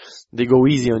 whatever, they go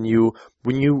easy on you.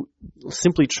 When you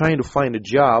simply trying to find a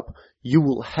job, you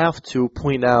will have to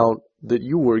point out that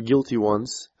you were guilty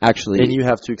once. Actually, and you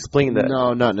have to explain that.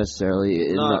 No, not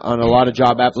necessarily. On a lot of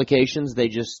job applications, they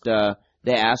just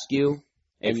they ask you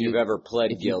If you've ever pled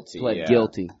guilty.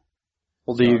 Guilty.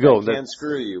 Well, there you go. They can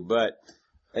screw you, but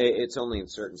it's only in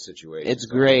certain situations. It's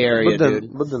gray area, dude.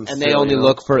 And they only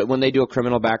look for when they do a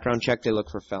criminal background check. They look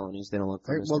for felonies. They don't look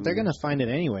for. Well, they're gonna find it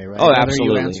anyway, right? Oh, Whether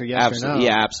absolutely. you answer yes or no.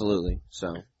 Yeah, absolutely.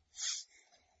 So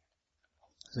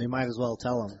you might as well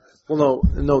tell them. Well,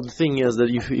 no. The thing is that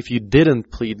if you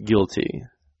didn't plead guilty,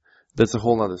 that's a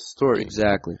whole other story.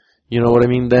 exactly. You know what I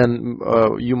mean? Then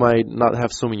you might not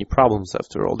have so many problems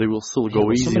after all. They will still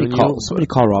go easy on you. Somebody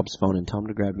call Rob's phone and tell him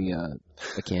to grab me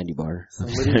a candy bar.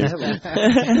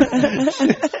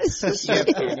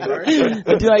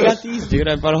 Dude, I got these, dude.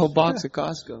 I bought a whole box at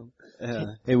Costco.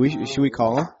 Hey, should we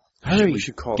call him? We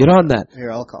should call. Get on that.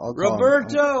 Here, I'll call him.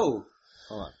 Roberto!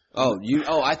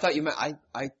 I thought you meant,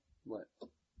 what?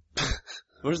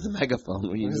 Where's the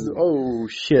megaphone? Oh,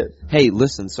 shit. Hey,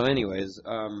 listen, so anyways,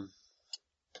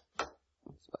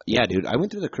 yeah, dude, I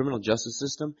went through the criminal justice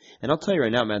system, and I'll tell you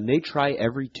right now, man, they try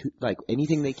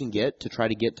anything they can get to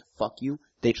fuck you,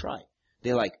 they try.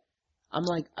 I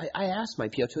asked my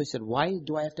PO2, I said, why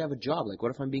do I have to have a job? Like,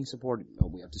 what if I'm being supported? No,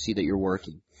 we have to see that you're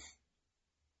working.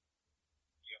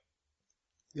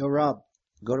 Yo, Rob.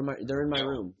 They're in my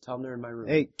room. Tell them they're in my room.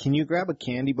 Hey, can you grab a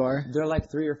candy bar? There are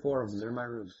like 3 or 4 of them. They're in my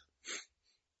room.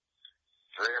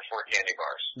 3 or 4 candy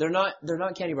bars. They're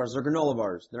not candy bars. They're granola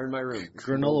bars. They're in my room.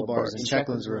 Granola bars in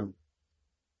Cheklin's room.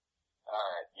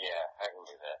 Alright, yeah, I can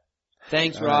do that.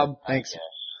 Thanks, Rob. Thanks.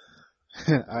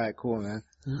 Alright, cool, man.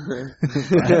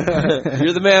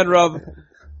 You're the man, Rob.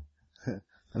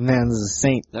 Man, this is a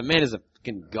saint. That man is a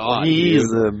fucking god. He is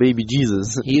the baby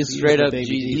Jesus. He is straight up baby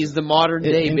Jesus. Jesus. He's the modern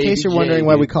day In baby case you're J, wondering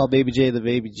why dude. we call Baby J the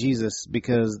baby Jesus,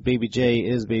 because Baby J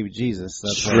is baby Jesus.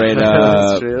 That's why. Straight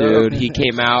up, Straight dude. up. He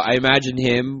came out. I imagine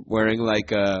him wearing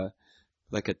like a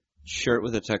shirt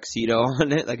with a tuxedo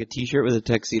on it, like a t-shirt with a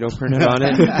tuxedo printed on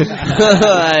it.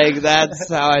 Like that's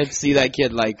how I see that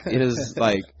kid. Like it is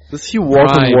like. Does he walk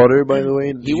on Prime. water, by the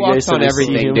way? Did He you walks guys on ever see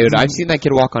everything, him? dude. I've seen that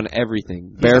kid walk on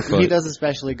everything, barefoot. He does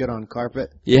especially good on carpet.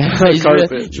 Yeah, he's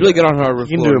really good on hardwood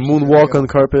He can do a floors. moonwalk on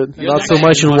carpet, not so that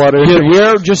much guy in who water. Dude,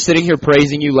 we're just sitting here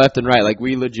praising you left and right, like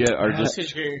we legit are just.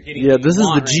 Yeah, this is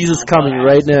the Jesus coming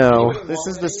right now. This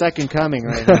is the second coming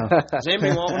right now. Does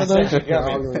anybody want one of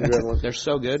those? They're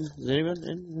so good. Does anyone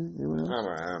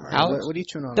else? What are you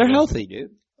chewing on? They're healthy,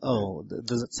 dude. Oh,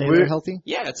 does it say they're healthy?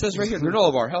 Yeah, it says right here,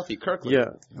 granola bar, healthy, Kirkland.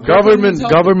 Yeah,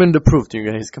 government approved,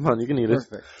 you guys. Come on, you can eat it.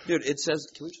 Perfect. Dude, it says.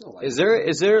 Can we turn the light?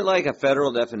 Is there like a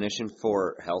federal definition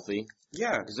for healthy?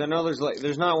 Yeah. Because I know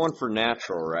there's not one for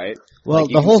natural, right? Well, Like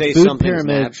you the can whole say food something's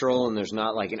pyramid. natural, and there's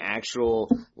not like an actual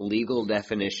legal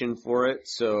definition for it.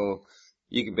 So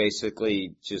you can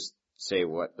basically just say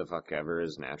what the fuck ever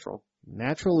is natural.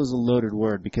 Natural is a loaded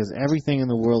word because everything in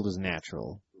the world is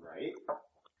natural. Right.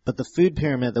 But the food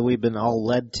pyramid that we've been all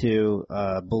led to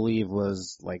believe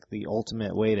was like the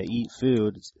ultimate way to eat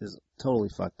food is totally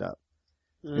fucked up.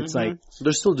 It's like,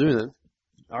 They're still doing it.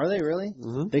 are they really?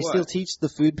 Mm-hmm. They still teach the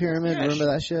food pyramid. Yeah, Remember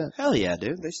that shit? Hell yeah,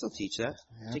 dude. They still teach that.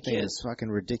 I think it's fucking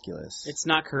ridiculous. It's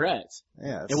not correct.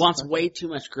 Yeah, It wants way too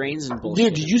much grains and bullshit.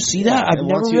 Dude, did you see that? Yeah, I've it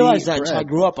never wants you to realized eat that until I bread.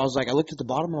 grew up. I looked at the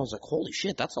bottom and I was like, holy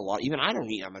shit, that's a lot. Even I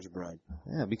don't eat that much bread.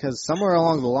 Yeah, because somewhere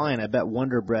along the line, I bet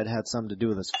Wonder Bread had something to do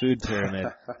with this food pyramid.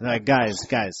 And like, guys.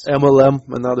 MLM,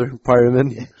 another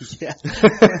pyramid. Yeah.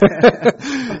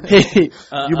 Hey,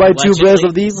 you buy 2 breads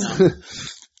of these?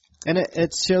 And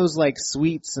it shows like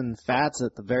sweets and fats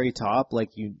at the very top. Like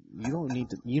you don't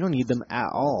need them at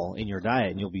all in your diet,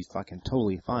 and you'll be fucking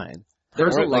totally fine.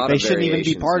 There's a lot They of shouldn't even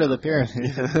be variations part of now. the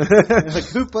pyramid. Like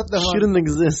who put them on? Shouldn't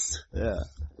exist. Yeah.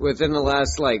 Within the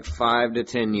last like 5 to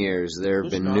 10 years, there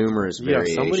have been numerous Yeah,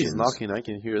 variations. somebody's knocking. I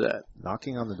can hear that.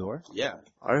 Knocking on the door? Yeah.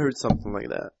 I heard something like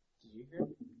that.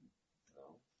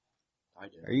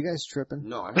 Are you guys tripping?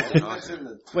 No, I heard not.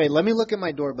 Wait, let me look at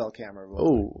my doorbell camera.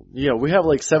 Oh, yeah, we have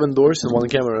like 7 doors and 1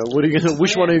 camera.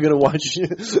 Which one are you gonna watch?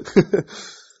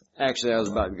 Actually, I was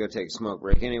about to go take a smoke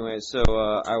break anyway, so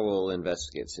I will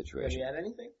investigate the situation. Have you had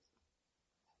anything?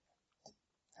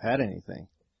 Had anything?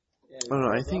 I don't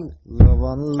know. I think Love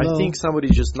on the low. I think somebody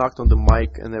just knocked on the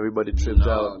mic and everybody tripped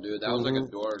out. No, dude, that was like a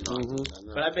door knocking.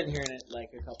 But I've been hearing it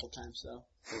like a couple times though.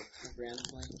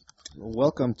 Randomly.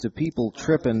 Welcome to People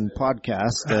Trippin'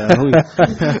 Podcast.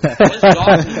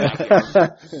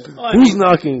 Who's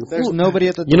knocking? There's nobody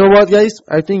at the door. You know what, guys?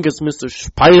 I think it's Mr.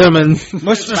 Spider-Man.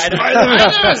 Mr.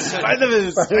 Spider-Man!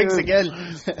 Spider-Man strikes again.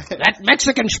 That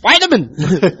Mexican Spider-Man!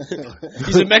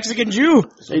 He's a Mexican Jew!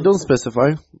 They don't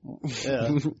specify. Yeah.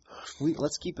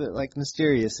 Let's keep it like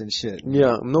mysterious and shit.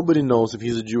 Yeah, nobody knows if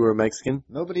he's a Jew or a Mexican.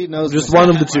 Nobody knows. Just one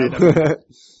of the two.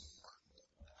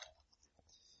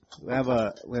 We have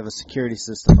a security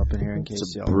system up in here in case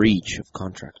It's a y'all. breach of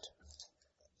contract.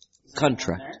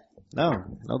 No,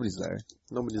 nobody's there.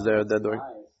 Nobody's there at that door.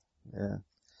 Yeah.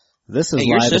 This is Hey,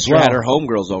 your live as sister well. had her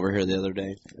homegirls over here the other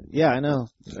day. Yeah, I know.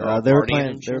 all They were partying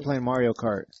and playing. They were playing Mario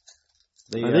Kart.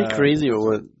 Are they crazy or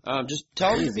what? Just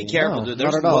tell them to be Crazy. careful, No, dude.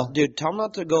 not at all. Dude, tell them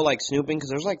not to go like snooping because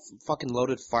there's like fucking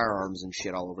loaded firearms and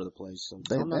shit all over the place. So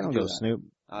They tell 'em not don't to do go that. Snoop.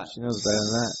 She knows better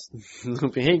than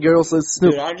that. Hey girls, let's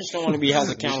snoop. Dude, I just don't want to be held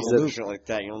accountable to shit like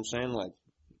that. You know what I'm saying? Like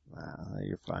Wow,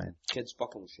 you're fine. kids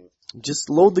fucking with shit. Just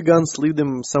load the guns, leave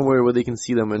them somewhere where they can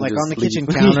see them, and Like just on the leave. kitchen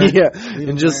counter. Yeah, Leave and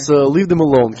them just leave them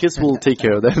alone. Kids will take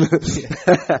care of them.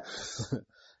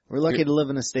 We're lucky to live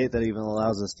in a state that even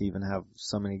allows us to even have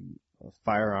so many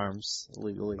firearms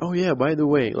legally. Oh yeah, by the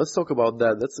way, let's talk about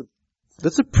that.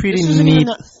 That's a pretty This isn't neat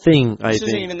even thing, I This isn't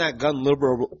think. even that gun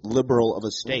liberal of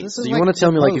a state. This So is you like want to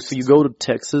tell me, like, most- if you go to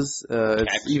Texas,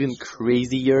 it's Texas. even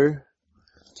crazier?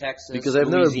 Texas, Because I've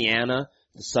never- Louisiana,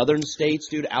 the southern states,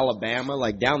 dude, Alabama,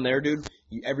 like down there, dude,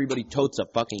 everybody totes a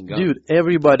fucking gun. Dude,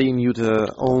 everybody in Utah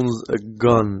owns a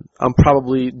gun. I'm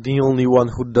probably the only one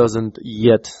who doesn't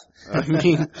yet. I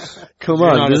mean, come You're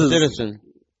on. not This a is, citizen.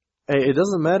 hey, it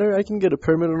doesn't matter. I can get a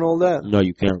permit and all that. No,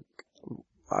 you can't.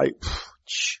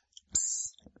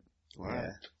 Yeah.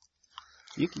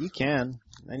 You can.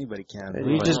 Anybody can.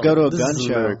 Anybody. You just go to a This gun is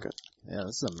show. America. Yeah,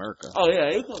 this is America. Oh yeah,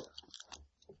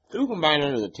 you can buy an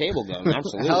under the table gun,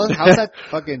 absolutely. How's that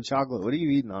fucking chocolate? What are you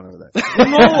eating on over there?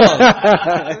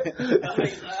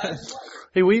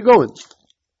 Hey, where you going?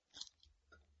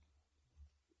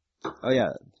 Oh yeah,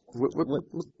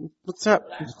 What's up?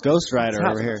 Ghost Rider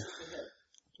What's over here.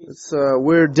 It's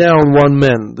we're down one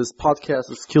man. This podcast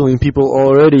is killing people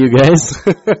already, you guys.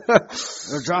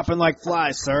 They're dropping like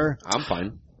flies, sir. I'm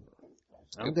fine.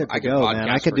 I'm good to I could go, man. podcast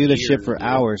I could for do this years, shit for dude.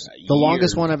 hours. Years. The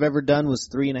longest one I've ever done was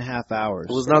 3.5 hours.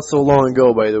 It was not so long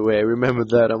ago, by the way. I remember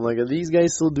that. I'm like, are these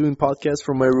guys still doing podcasts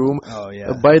from my room? Oh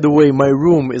yeah. By the way, my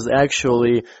room is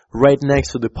actually right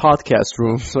next to the podcast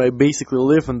room, so I basically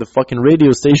live in the fucking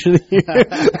radio station here.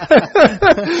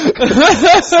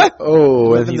 Oh,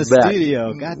 Live and in he's the back.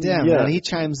 studio. Goddamn, Yeah. man. He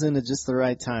chimes in at just the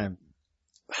right time.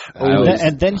 Oh,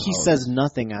 And then he says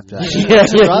nothing after that. He Yeah,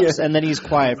 interrupts yeah. and then he's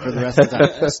quiet for the rest of the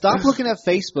time. Stop looking at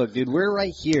Facebook, dude. We're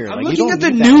right here. I'm Like, you looking don't at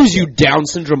the need that news, shit. you Down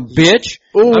syndrome bitch.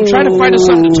 I'm trying to find us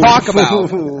something to talk about.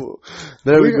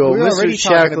 There we go. We're Mr. already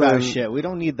talking about Cheklin. shit. We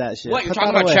don't need that shit. What, you're Put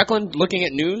talking that about away. Cheklin looking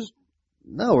at news?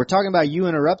 No, we're talking about you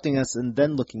interrupting us and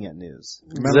then looking at news.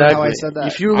 Remember how I said that?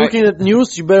 If you're looking at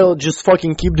news, you better just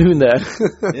fucking keep doing that.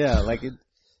 Yeah, like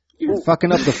you're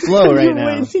fucking up the flow right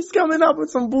now. Wait, he's coming up with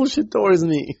some bullshit towards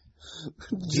me.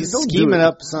 He's Don't do scheming it.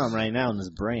 up something right now in his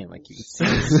brain. Like you can see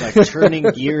he's like turning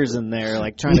gears in there,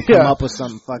 like trying to come Yeah. up with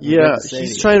something fucking Yeah, good to say he's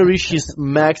to you. trying to reach his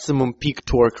maximum peak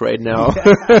torque right now.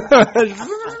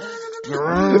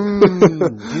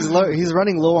 He's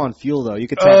running low on fuel though. You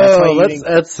could tell that's why Oh, he's let's eating,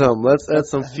 add some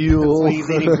that's fuel. why he's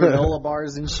eating granola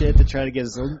bars and shit to try to get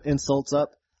his insults up.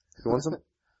 You want some?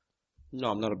 No,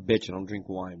 I'm not a bitch. I don't drink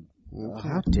wine.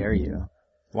 How dare you?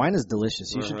 Wine is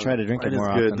delicious. You should try to drink Wine it is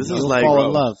more good. often. This is You'll like- fall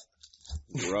in love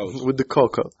Gross. With the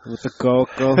cocoa. with the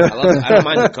cocoa. I don't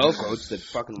mind the cocoa. It's the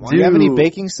fucking wine. Do you have any Dude.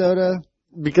 baking soda?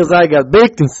 Because I got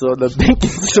baking soda.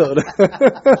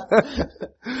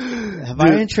 Have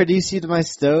I introduced you to my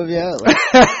stove yet? Like,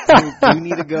 do you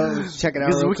need to go check it out?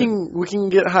 Because real we can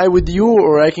get high with you,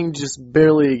 or I can just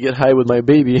barely get high with my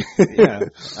baby. quick? Yeah.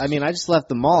 I mean, I just left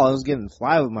the mall. I was getting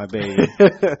fly with my baby.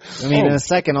 I mean, in a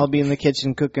second, I'll be in the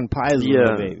kitchen cooking pies with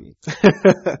Yeah. my baby.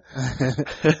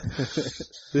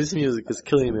 This music is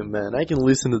killing me, man. I can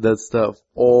listen to that stuff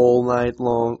all night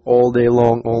long, all day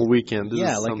long, all weekend. This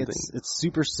Yeah, is like something. it's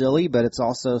super silly, but it's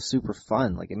also super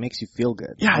fun. Like it makes you feel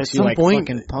good. Yeah, it makes at you some like point-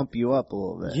 fucking pump you up a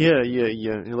little bit. Yeah.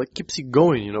 It like keeps you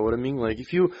going. You know what I mean? Like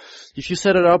if you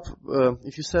set it up,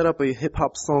 if you set up a hip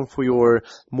hop song for your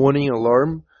morning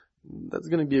alarm, that's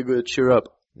gonna be a good cheer up.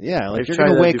 Yeah, like I've you're tried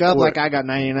gonna that wake up before. like I got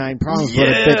 99 problems, but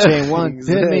a bitch ain't one. Hit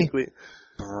me. Exactly.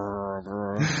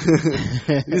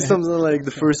 It's something like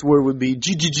the first word would be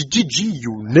G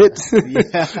unit.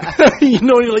 You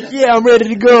know, you're like, yeah, I'm ready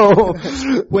to go.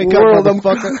 Wake up,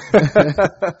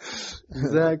 motherfucker.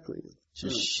 Exactly.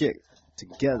 Just shit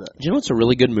together. Do you know what's a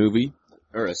really good movie?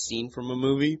 Or a scene from a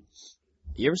movie?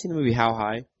 You ever seen the movie How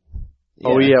High?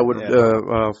 Oh yeah, with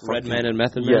Red Man and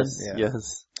Method Man?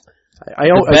 Yes.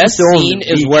 The best scene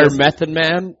is where Method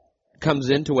Man comes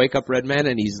in to wake up Red Man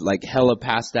and he's like hella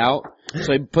passed out.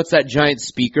 So he puts that giant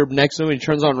speaker next to him and he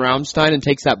turns on Rammstein and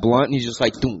takes that blunt and he's just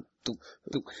like, doom, doom,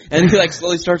 doom. And he like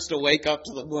slowly starts to wake up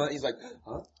to the blunt. He's like,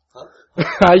 huh?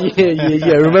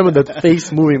 Yeah. Remember that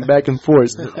face moving back and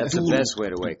forth. That's the best way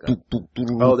to wake up.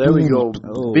 Oh, there we go.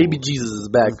 Oh. Baby Jesus is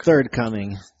back. The third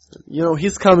coming. You know,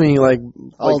 he's coming all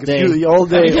day. All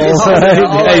day.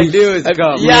 All I do is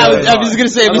come. Yeah, I was gonna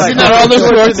say, have you seen that Arnold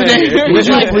Schwarzenegger? Would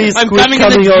you please I'm quit coming in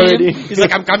coming the already? He's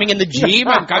like, I'm coming in the Jeep,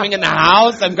 I'm coming in the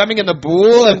house, I'm coming in the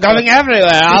pool, I'm coming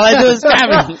everywhere. All I do is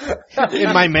come.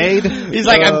 In my maid. He's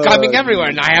like, I'm coming everywhere,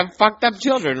 and I have fucked up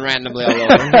children randomly all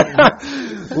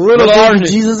over. Little Arnie.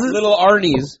 Jesus. Little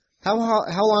Arnie's. How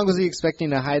long was he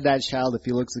expecting to hide that child if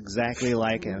he looks exactly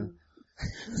like him?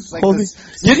 It's like Holy- this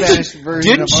Spanish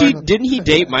version of Arnold. Didn't he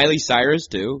date Miley Cyrus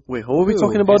too? Wait, who are we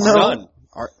talking about now? Son.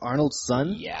 Arnold's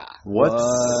son? Yeah. What?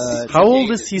 How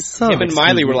old is his son? Him and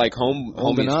Miley were like Old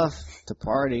homies. enough to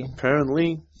party.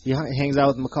 Apparently. He hangs out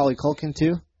with Macaulay Culkin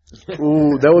too?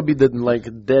 Ooh, that would be the like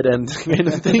dead end kind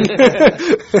of thing.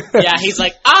 Yeah, he's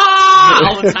like,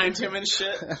 all the time to him and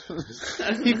shit.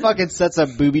 He fucking sets up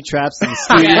booby traps in the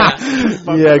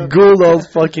studio. Yeah, good old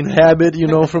fucking habit, you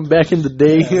know, from back in the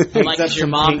day. I'm like, is your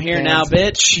mom here now,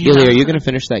 bitch? Ilya, are you gonna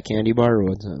finish that candy bar or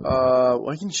what's up?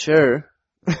 I can share.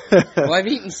 Well, I've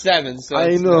eaten 7, so I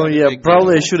it's know, not a yeah, big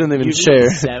probably I deal. shouldn't even You've share. eaten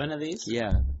 7 of these?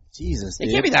 Yeah. Jesus, It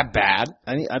dude. can't be that bad.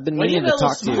 I've been When you meaning have to that little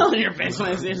talk to smile on you. your face when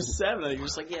I say 7, you're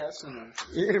just like, yeah, that's enough.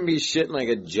 You're gonna be shitting like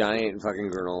a giant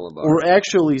fucking granola bar. Or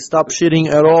actually stop shitting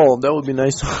at all. That would be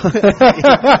nice.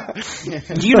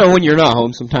 Do you know when you're not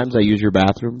home, sometimes I use your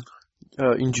bathroom?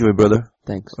 Enjoy, brother.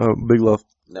 Thanks. Big love.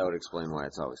 That would explain why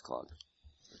it's always clogged.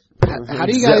 How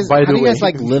do you guys? By How the do you guys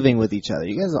way. like living with each other?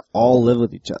 You guys all live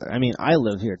with each other. I mean, I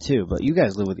live here too, but you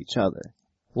guys live with each other.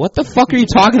 What the fuck are you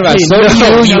talking about? Hey, So no, do you.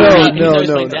 He's always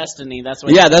no. playing Destiny. That's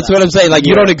what Yeah, he's that's about. what I'm saying. Like,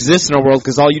 you don't exist in our world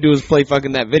because all you do is play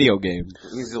fucking that video game.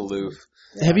 He's aloof.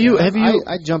 Have you?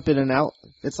 I jump in and out.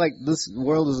 It's like this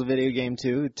world is a video game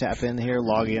too. Tap in here,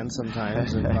 log in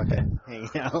sometimes, and fucking hang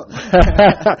out.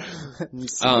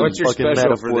 What's your fucking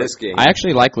special for metaphor. this game? I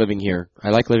actually like living here. I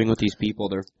like living with these people.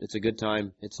 It's a good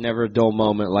time. It's never a dull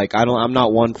moment. Like, I'm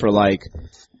not one for like,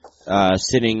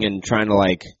 sitting and trying to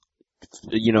like,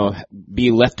 you know,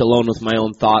 be left alone with my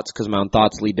own thoughts because my own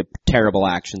thoughts lead to terrible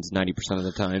actions 90% of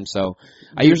the time. So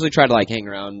I usually try to like hang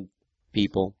around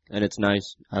people, and it's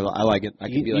nice. I like it. I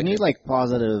can be You like need like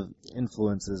positive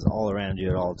influences all around you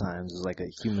at all times. As like a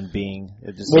human being,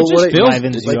 it just feels-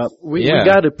 livens you up. We Yeah.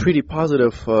 got a pretty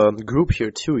positive group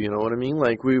here too. You know what I mean?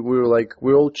 Like we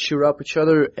all cheer up each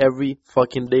other every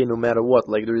fucking day, no matter what.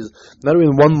 Like there is not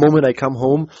even one moment I come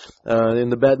home in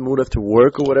the bad mood after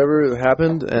work or whatever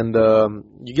happened, and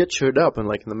you get cheered up, and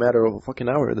like in a matter of a fucking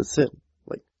hour, that's it.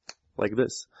 Like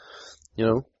this, you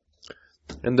know.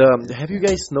 And have you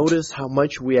guys noticed how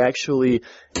much we actually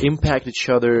impact each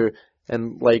other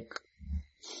and like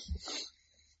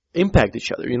impact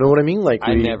each other? You know what I mean? Like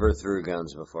I never threw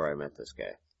guns before I met this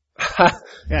guy.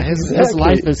 Yeah, his Exactly.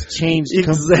 life has changed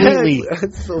Exactly. completely.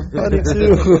 That's so funny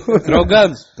too. throw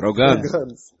guns. Throw guns.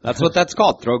 Guns. That's what that's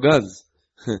called. Throw guns.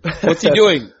 What's he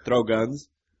doing? Throw guns.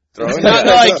 Throwing He's not,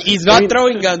 guns? like, he's not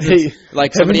throwing guns. Hey,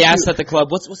 Like somebody haven't asked at the club,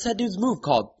 what's that dude's move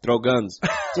called? Throw guns.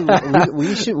 Dude,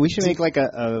 we should make like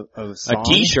a song A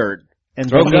t-shirt. and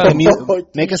throw then guns.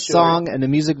 make a song and a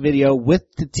music video with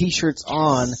the t-shirts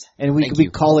on, and we Thank could be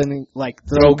you. calling like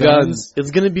Throw guns.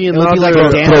 It's gonna be It'll another be like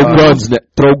a dance Throw song. guns.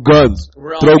 Throw guns.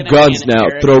 We're all Throw gonna guns be in now.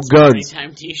 Eric Throw and guns.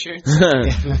 Storytime t-shirts.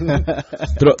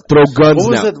 Throw guns What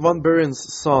was now. that one Baron's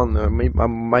song? I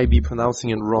might be pronouncing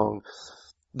it wrong.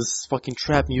 This fucking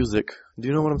trap music. Do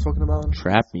you know what I'm talking about?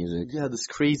 Trap music. Yeah, this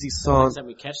crazy song. Next time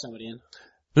we catch somebody in.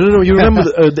 No. You remember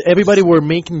everybody were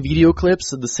making video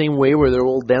clips the same way, where they're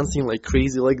all dancing like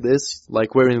crazy, like this,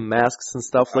 like wearing masks and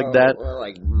stuff like that. Or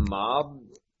like mob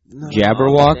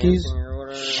Jabberwockies? dancing or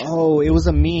whatever. Oh, it was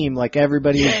a meme. Like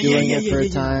everybody was doing it for a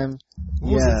time.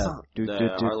 What was that Yeah, song?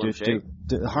 The Harlem Shake?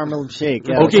 Harlem Shake.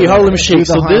 Yeah, Okay, Harlem Shake. Do the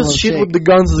So Harlem this shit Shake. with the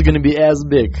guns is gonna be as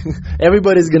big.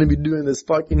 Everybody's gonna be doing this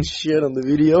fucking shit on the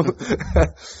video.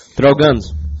 Throw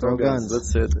guns. Throw guns.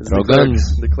 That's it. It's Throw declared.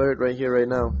 guns. Declare it right here, right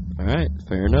now. All right,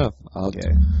 fair enough. Okay.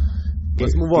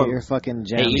 Let's move Get on. your fucking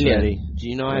Hey, jams Ilya, ready. do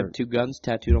you know I have 2 guns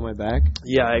tattooed on my back?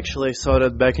 Yeah, actually, I saw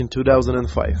that back in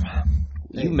 2005.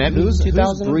 You met me in Who's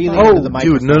 2000? breathing Oh, into the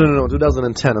dude, microphone? no,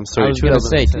 2010. I'm sorry, I was going to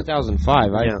say 2010.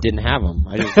 2005. I Yeah. didn't have them.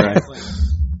 I just grabbed.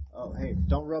 Oh, hey,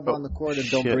 don't rub on the cord and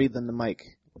don't shit. breathe in the mic.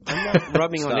 I'm not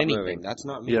rubbing on Stop anything. moving. That's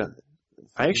not me. Yeah.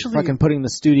 I actually, Fucking putting the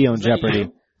studio in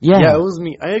jeopardy. yeah, it was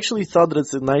me. I actually thought that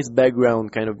it's a nice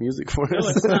background kind of music for No,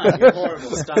 us. it's not. You're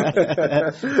horrible. Stop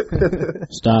it.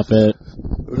 Stop it.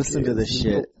 Listen to this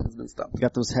shit. It's been stopped. You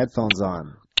got those headphones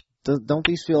on. Don't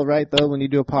these feel right though? When you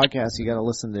do a podcast, you got to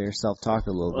listen to yourself talk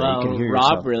a little bit. You can Well, hear Rob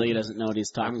yourself. really doesn't know what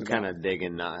he's talking I'm about. kind of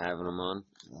digging not having them on.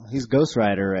 He's Ghost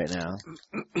Rider right now.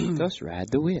 Just ride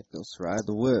the whip. Ghost Ride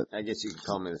the whip. I guess you could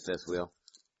call me the fifth wheel.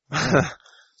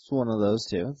 It's one of those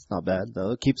two. It's not bad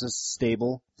though. It keeps us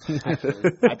stable.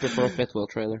 I prefer a fifth wheel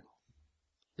trailer.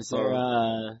 Is there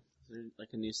like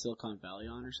a new Silicon Valley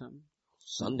on or something?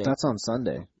 Sunday. That's on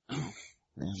Sunday.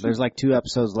 Yeah, there's like 2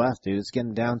 episodes left, dude. It's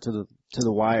getting down to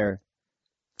the wire.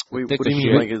 Wait, Thick what do you as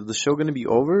mean? shit. Like, is the show going to be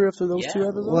over after those Yeah. 2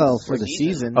 episodes? Well, for the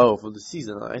season. Oh, for the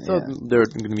season. I thought they were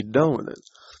going to be done with it.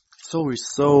 It's always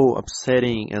so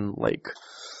upsetting and like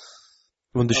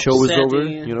when the show is over,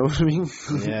 Upsetting. you know what I mean?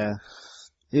 Yeah.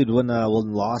 Dude, when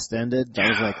Lost ended, that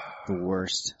was like the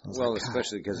worst. I was Well, like,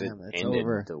 especially because it damn, it's ended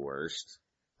over. the worst.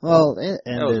 Well, it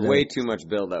That was ended. way too much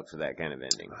build up for that kind of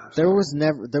ending.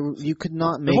 You could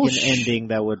not make whole an ending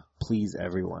that would please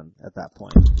everyone at that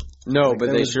point. No, Like, but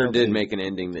there they was sure no did big- make an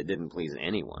ending that didn't please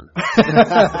anyone.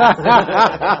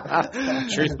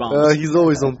 Truth bombs. He's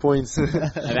always on point.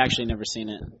 I've actually never seen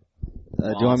it. Do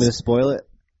you want me to spoil it?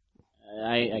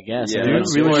 I guess. Yeah, Do you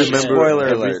Everyone's really spoiling remember Spoiler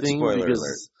alert, everything? spoiler Because,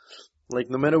 alert. like,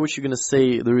 no matter what you're gonna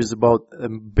say, there is about a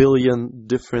billion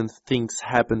different things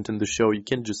happened in the show. You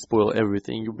can't just spoil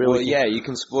everything. You barely Well, yeah, you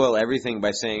can spoil everything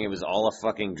by saying it was all a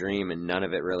fucking dream and none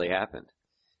of it really happened.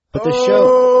 But the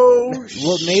show,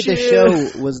 what made the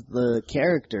show was the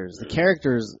characters. The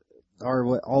characters are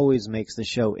what always makes the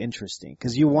show interesting.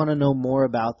 Because you want to know more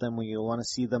about them, when you want to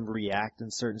see them react in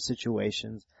certain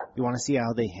situations. You want to see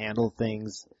how they handle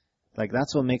things. Like,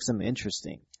 that's what makes them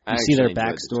interesting. I You see their actually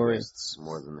enjoyed the backstories. twists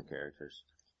more than the characters.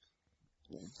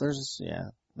 There's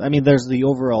the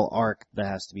overall arc that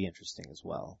has to be interesting as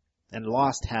well. And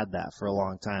Lost had that for a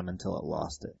long time until it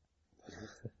lost it.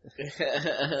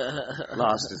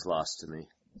 Lost is lost to me.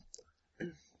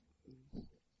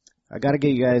 I gotta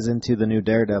get you guys into the new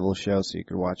Daredevil show so you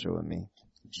can watch it with me.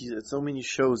 Jeez, it's so many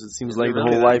shows. It seems Is like it the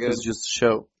really whole that life good? is just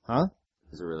show. Huh?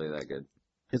 Is it really that good?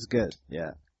 It's good,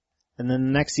 yeah. And then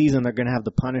the next season they're gonna have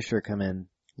the Punisher come in.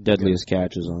 Deadliest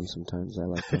Catch is on sometimes. I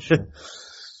like that show.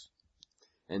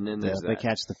 And then They there's that.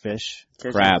 catch the fish,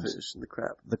 Catch Crabs. The fish, the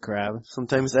crab. the crab.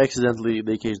 Sometimes accidentally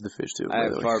they catch the fish too. I by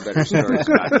have the way. far better stories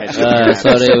about catching crabs.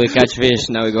 Sorry, we catch fish.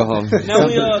 Now we go home. Now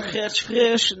we all catch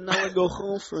fish, and now we go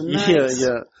home for nights.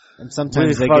 Yeah. And We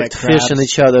sometimes they fucked get crabs. fish in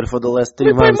each other for the last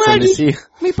 3 months in the sea.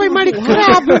 Мы поймали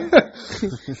крабы.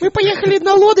 Мы поехали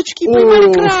на лодочке и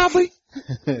поймали крабы.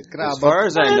 As far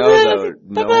as I know, though,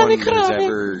 no one has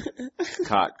ever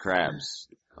caught crabs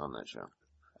on that show.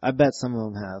 I bet some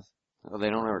of them have. Well,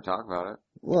 they don't ever talk about it.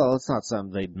 Well, it's not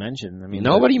something they'd mention. I mean,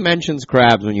 Nobody mentions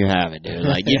crabs when you have it, dude.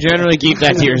 Like, you generally keep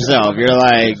that to yourself. You're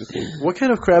like, What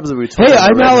kind of crabs are we talking hey, about?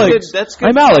 I'm right Alex. That's good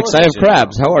I'm Alex. I have television.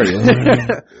 crabs. How are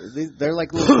you? they're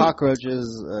like little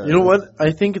cockroaches. You know what?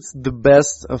 I think it's the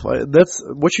best of. That's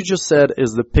what you just said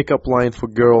is the pickup line for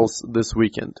girls this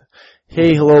weekend.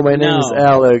 Hey, hello, my name is No.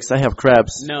 Alex. I have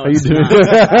crabs. No, How you it's doing?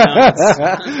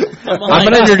 not. I'm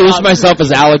going to introduce myself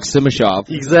as Alex Simashov.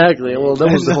 Exactly. Well, that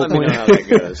was the whole Let me point. know how that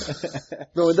goes.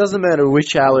 No, it doesn't matter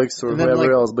which Alex or And then,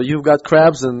 whoever else, but you've got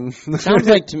crabs and.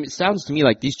 Sounds to me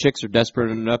like these chicks are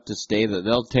desperate enough to stay that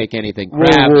they'll take anything. Whoa,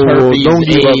 Crabs, whoa, whoa. herpes, Don't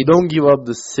give up! AIDS, Don't give up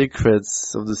the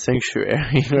secrets of the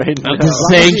sanctuary right now. the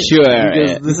sanctuary.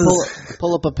 Because this is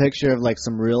pull up a picture of like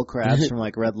some real crabs from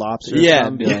like Red Lobster. Or Yeah,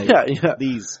 something, be like, yeah.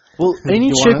 these. Well, any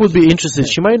You chick wanna? would be interested.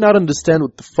 She might not understand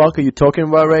what the fuck are you talking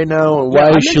about right now, or why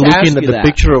I is she meant to looking ask at you the that.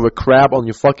 picture of a crab on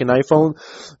your fucking iPhone.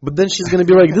 But then she's gonna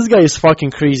be like, this guy is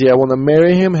fucking crazy. I want to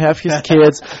marry him, have his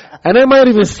kids, and I might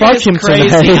even fuck him Crazy.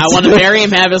 tonight. I want to marry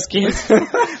him, have his kids.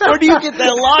 Where do you get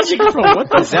that logic from? What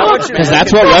the fuck? Because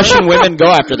that's what Russian women go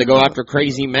after. They go after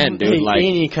crazy men, dude. Hey, Like,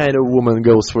 any kind of woman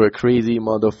goes for a crazy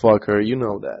motherfucker. You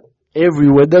know that.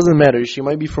 Everywhere. It doesn't matter. She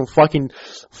might be from fucking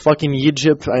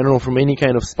Egypt. I don't know, from any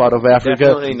kind of spot of Africa.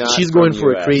 Definitely not She's going from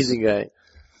for a US. crazy guy.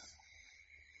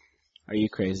 Are you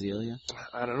crazy, Ilya?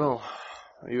 I don't know.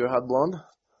 Are you a hot blonde?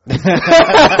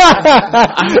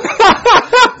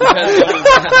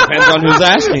 depends on who's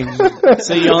asking.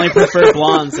 So you only prefer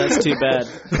blondes? That's too bad.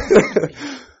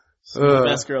 Some of the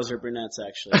best girls are brunettes,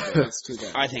 actually. But it's too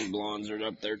bad. I think blondes are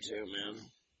up there too, man.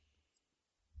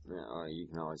 No, you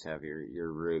can always have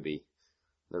your Ruby,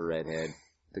 the redhead,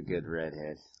 the good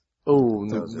redhead. Oh,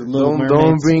 Those are-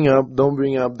 don't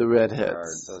bring up the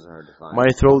redheads. Those are hard to find. My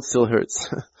throat still hurts.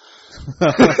 Whoa!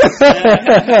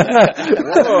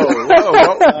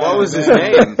 What was his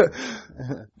name?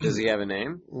 Does he have a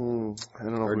name? I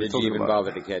don't know. Or what did we're you even talking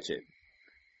bother to catch it?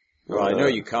 Well, I know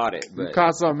you caught it, but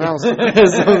Caught something else.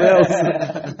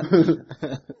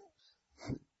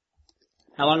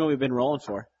 How long have we been rolling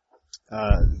for?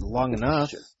 Long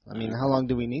enough. I mean, how long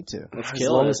do we need to? Let's As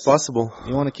kill long it. as possible.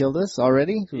 You want to kill this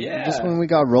already? Yeah. Just when we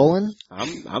got rolling?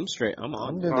 I'm straight. I'm I'm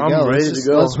on. good to I'm go. ready to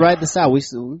go. Let's ride this out. We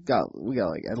got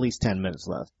like at least 10 minutes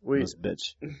left. This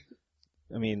bitch.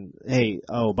 I mean, hey,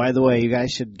 by the way, you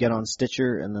guys should get on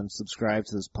Stitcher and then subscribe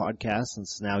to this podcast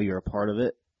since now you're a part of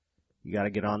it. You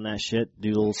gotta get on that shit, do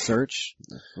a little search,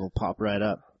 it'll pop right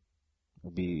up.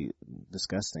 It'll be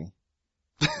disgusting.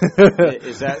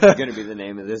 is that going to be the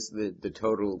name of this? The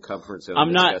total comfort zone.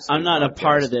 I'm not disgusting a podcast?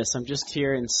 part of this. I'm just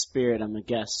here in spirit. I'm a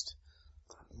guest.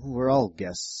 We're all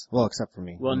guests. Well, except for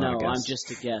me. Well, I'm not no, a I'm guest. just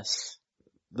a guest.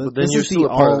 But then you're still a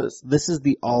part of this. This is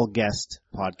the all guest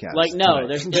podcast. Like, no,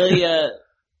 there's Ilya,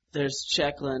 there's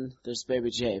Cheklin, there's Baby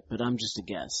J, but I'm just a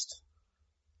guest.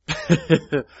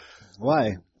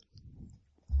 Why?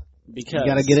 Because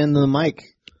You gotta get into the mic.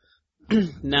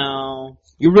 No,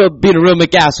 You're being a real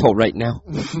McAsshole right now.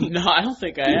 no, I don't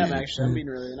think I am actually. I'm being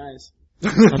really nice.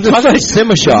 I'm talking to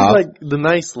Simashov. like the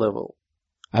nice level.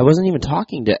 I wasn't even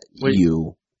talking to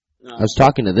you. No. I was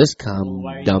talking to this Well,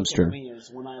 why are you dumpster. looking at me? Is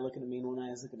one eye looking at me and one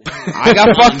eye is looking at me? I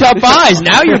got fucked up eyes.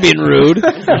 Now you're being rude.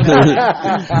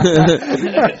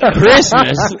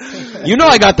 Christmas. You know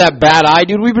I got that bad eye,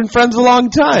 dude. We've been friends a long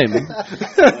time.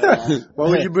 Why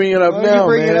would you bring it up Why now,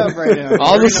 would you bring man? it up right now?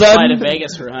 All of We're a gonna fly to sudden,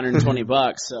 Vegas for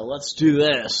 $120, so let's do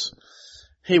this.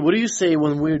 Hey, what do you say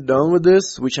when we're done with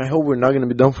this? Which I hope we're not going to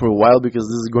be done for a while because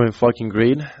this is going fucking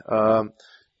great.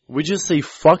 We just say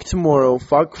fuck tomorrow,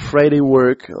 fuck Friday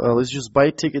work. Let's just buy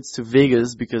tickets to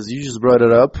Vegas because you just brought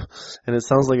it up, and it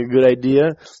sounds like a good idea.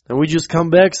 And we just come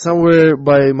back somewhere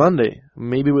by Monday,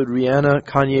 maybe with Rihanna,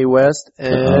 Kanye West,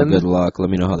 and good luck. Let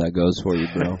me know how that goes for you,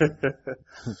 bro.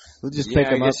 We'll just Yeah, pick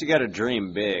I them up. guess you got to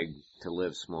dream big to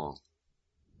live small.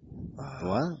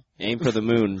 What? Aim for the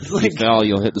moon. If you fell,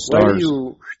 you'll hit the why stars. do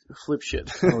you flip shit?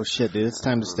 Oh shit, dude! It's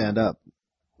time to stand up.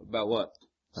 About what?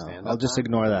 Oh, Stand I'll up just time?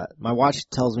 ignore that. My watch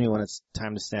tells me when it's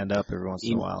time to stand up every once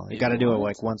in a while. You got to do it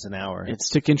like once an hour.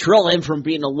 It's to control him from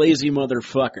being a lazy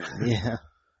motherfucker. Yeah,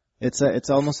 it's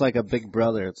almost like a big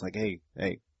brother. It's like, hey,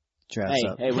 Travis Hey,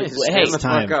 up. hey, Stand hey, the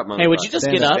fuck up, hey, would you just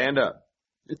Stand get up? Stand up.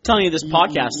 It's telling you this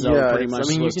podcast is over pretty it's- much I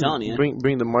mean, what it's you can telling you.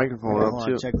 bring the microphone Hold up on,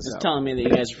 too. check this It's out. telling me that you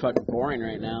guys are fucking boring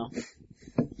right now.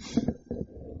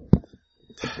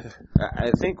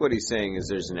 I think what he's saying is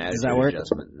there's an attitude that work?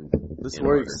 adjustment. This in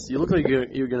works. You look like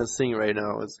you're gonna sing right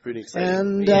now. It's pretty exciting.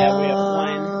 And Yeah, we have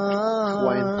wine.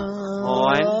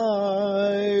 Wine.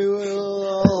 I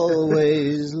will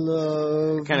always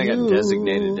love Kind of you. got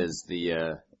designated as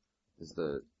the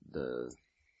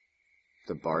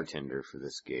bartender for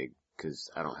this gig because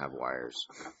I don't have wires.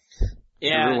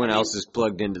 Yeah, Everyone else is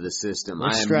plugged into the system. We're I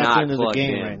am strapped not into the plugged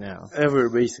game in. right now. Ever,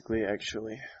 basically,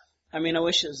 actually. I mean, I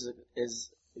wish it was as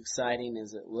exciting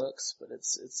as it looks, but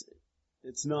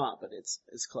it's not. But it's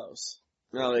close.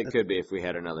 Well, it could be if we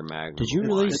had another Magnum. Did you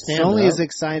really It's stand only up? as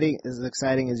exciting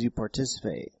as you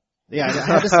participate. Yeah,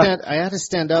 I had to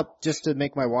stand up just to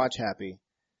make my watch happy.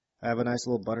 I have a nice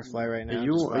little butterfly right now. Are just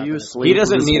you flapping a its slave He to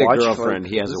doesn't this need a watch? girlfriend,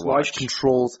 Like, he has this a watch.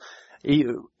 controls a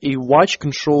watch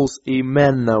controls a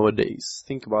man nowadays.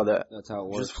 Think about that. That's how it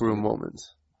works. Just for a moment.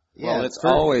 Well, Yeah, it's for-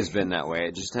 always been that way.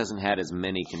 It just hasn't had as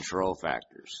many control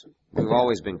factors. We've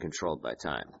always been controlled by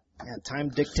time. Yeah, time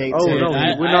dictates Oh it. no,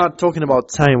 we're not talking about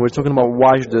time. We're talking about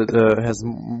watch that has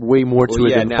way more to Well,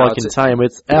 it yeah, than now fucking it's time.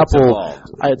 It's It's Apple.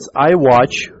 evolved. It's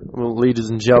iWatch. Well, ladies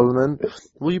and gentlemen,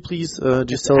 will you please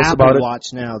just It's tell us Apple about it? Watch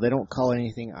now. They don't call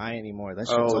anything I anymore. That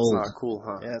shit's Oh, it's old. not cool,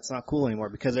 huh? Yeah, it's not cool anymore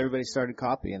because everybody started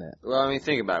copying it. Well, I mean,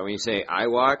 think about it. When you say I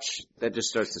watch, that just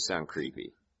starts to sound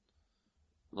creepy.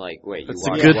 Like, wait, That's you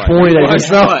a watch good what? point. You I watch guess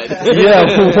not.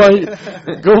 what?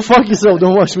 Yeah, go fuck yourself.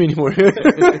 Don't watch me anymore.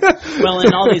 Well,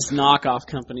 and all these knockoff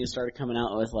companies started coming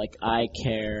out with like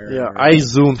iCare. Yeah,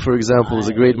 iZoom, for example, is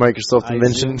a great Microsoft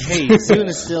invention. Hey, Zune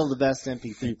is still the best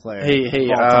MP3 player. Hey,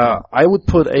 of all time. I would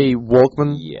put a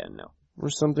Walkman Yeah, no. or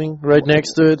something right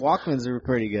next to it. Walkmans are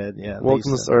pretty good. Yeah, at Walkmans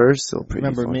least, are still pretty.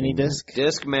 remember fucking mini good. disc?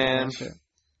 Discman.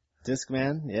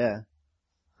 Discman, yeah.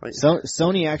 Right. So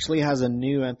Sony actually has a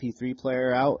new MP3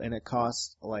 player out, and it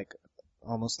costs like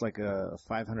almost like a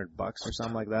 $500 or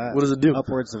something like that. What does it do?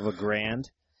 Upwards of $1,000.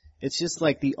 It's just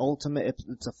like the ultimate.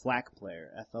 It's a FLAC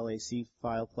player, FLAC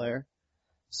file player.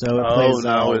 So it plays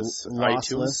now it's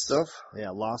lossless iTunes stuff. Yeah,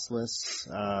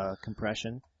 lossless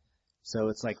compression. So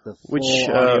it's like the full Which,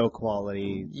 audio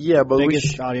quality. Yeah, but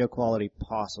biggest audio quality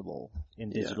possible in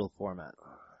digital format.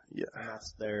 Yeah. And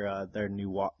that's their new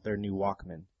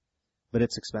Walkman. But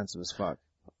it's expensive as fuck.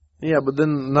 Yeah, but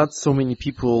then not so many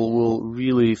people will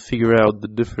really figure out the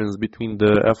difference between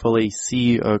the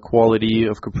FLAC quality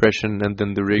of compression and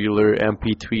then the regular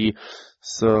MP3.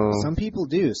 So some people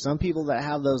do. Some people that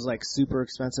have those like super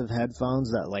expensive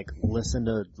headphones that like listen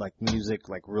to like music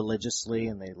like religiously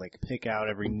and they like pick out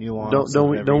every nuance.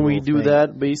 don't we do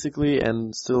that basically?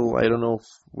 And still, I don't know if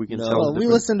we can tell. Well, we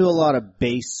listen to a lot of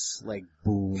bass, like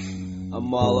boom.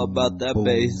 I'm all about that boom,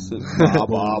 bass. Ba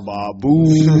ba ba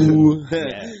boom.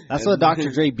 Yeah. That's what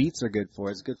Dr. Dre beats are good for.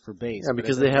 It's good for bass. Yeah,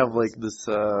 because they have like this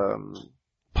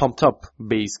pumped up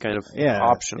bass kind of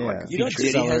option. Yeah. Like You know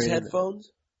Diddy has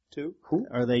headphones too. Who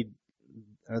are they?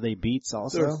 Are they Beats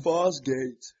also? They're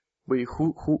Fosgate. Wait,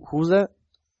 who's that?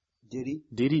 Diddy.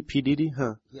 Diddy, P Diddy,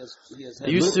 huh? He has I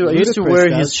used to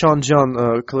wear his Sean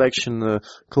John collection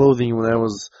clothing when I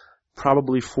was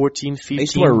probably 14, 15. I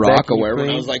used to wear Rockaware when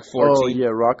I was like 14. Oh yeah,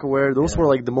 Rockaware. Those were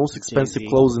like the most expensive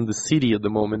clothes in the city at the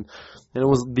moment. And it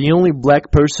was the only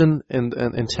black person in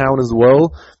town as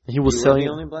well. He was selling. You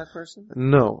were the only black person?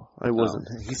 No, I wasn't.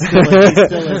 He still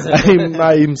is.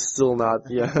 I'm still not.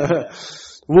 Yeah.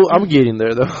 Well, I'm getting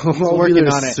there though. I'll working be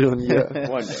there on it. soon. Yeah.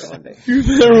 One day. You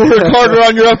better work harder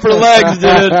on your upper legs,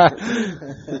 dude.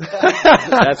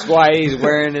 That's why he's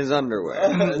wearing his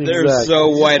underwear. They're so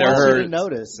white it I want you to hurts.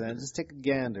 notice, man. Just take a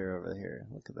gander over here.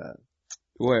 Look at that.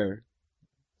 Where?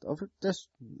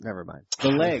 Never mind. The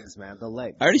legs, man. The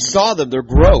legs. I already saw them. They're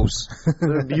gross.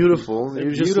 They're beautiful. You're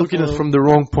just beautiful. looking at it from the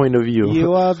wrong point of view.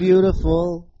 You are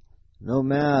beautiful, no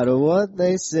matter what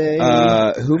they say.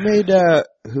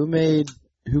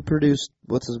 Who produced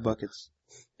What's His Buckets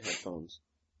headphones?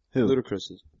 Who?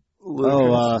 Ludacris's.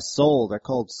 Soul. They're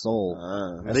called Soul.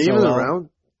 Are they even around?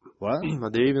 What? Are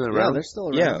they even around? Yeah, they're still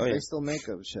around. Yeah, oh, yeah. They still make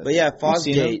up shit. But yeah, You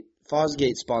seen them?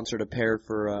 Fosgate sponsored a pair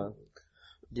for,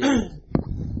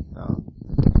 Oh.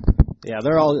 Yeah,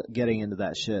 they're all getting into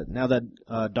that shit. Now that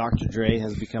Dr. Dre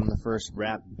has become the first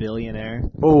rap billionaire,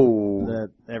 that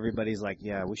everybody's like,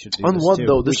 yeah, we should do On this what too.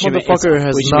 though? This motherfucker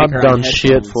has not done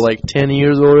shit for like 10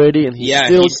 years already, and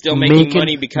he's still making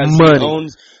money because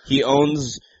he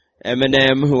owns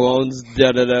Eminem, who owns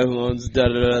da-da-da, who owns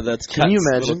da-da-da. That's cuts. Can you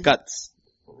imagine? Little cuts.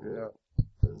 Yeah.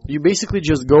 You basically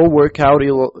just go work out,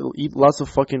 eat lots of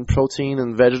fucking protein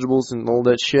and vegetables and all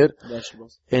that shit.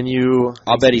 Vegetables. And you...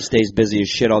 I'll bet he stays busy as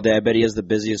shit all day. I bet he has the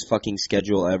busiest fucking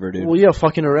schedule ever, dude. Well, yeah,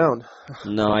 fucking around.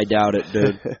 No, I doubt it,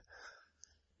 dude.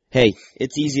 Hey,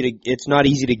 it's not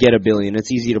easy to get $1 billion.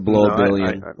 It's easy to blow $1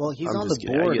 billion. Well, he's on the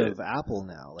board of Apple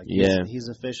now. Like, he's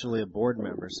officially a board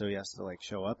member, so he has to like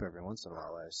show up every once in a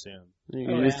while, I assume.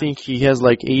 You think he has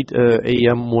like 8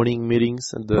 a.m. morning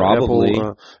meetings at the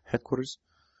Apple headquarters?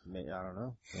 I don't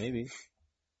know. Maybe.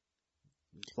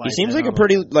 He seems like a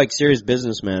pretty like serious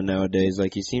businessman nowadays.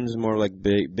 Like he seems more like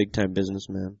big time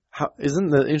businessman.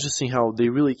 Isn't that interesting how they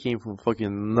really came from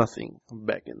fucking nothing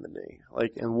back in the day?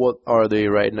 Like, and what are they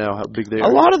right now? How big they are?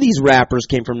 A lot of these rappers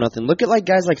came from nothing. Look at like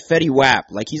guys like Fetty Wap.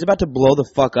 Like he's about to blow the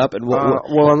fuck up. And well,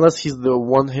 unless he's the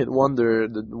one-hit wonder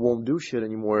that won't do shit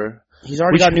anymore. He's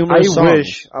already got numerous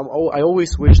songs. I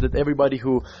always wish that everybody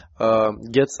who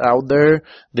gets out there,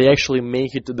 they actually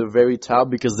make it to the very top,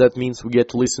 because that means we get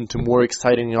to listen to more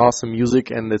exciting and awesome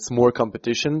music, and it's more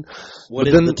competition. What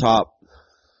is the top?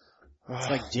 It's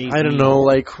like Jay-Z. I don't know,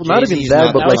 like not even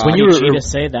that, but like when you were to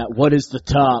say that, what is the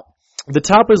top? The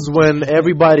top is when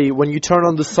you turn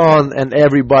on the song and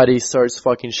everybody starts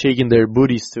fucking shaking their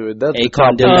booties to it. That's Akon the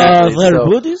top. did that. Their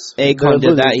booties? Akon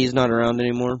did that. He's not around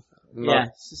anymore. Yeah,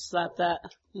 just slap that.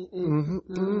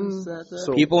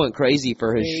 So people went crazy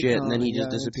for his shit, and then he just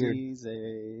disappeared.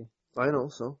 I know.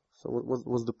 So what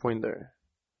was the point there?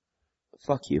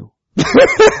 Fuck you.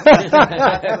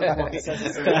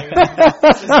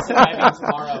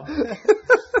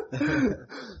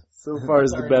 So far is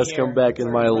the best comeback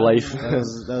in my life.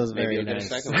 That was very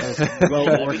nice.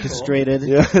 Well orchestrated.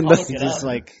 Yeah, just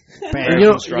like bam.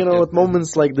 You know, at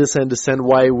moments like this, I understand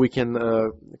why we can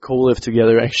co-live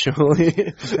together.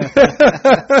 Actually,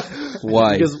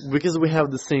 why? Because we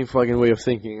have the same fucking way of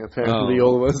thinking. Apparently,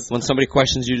 all of us. When somebody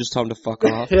questions you, just tell them to fuck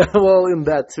off. Yeah, well, in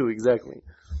that too, exactly.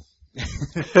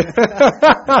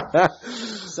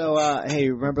 So, hey,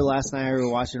 remember last night we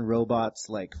were watching robots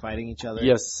like fighting each other?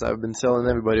 Yes, I've been telling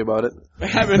everybody about it.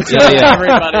 I've been telling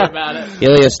everybody about it.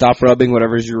 Ilya, stop rubbing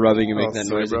whatever you're rubbing and make Oh, that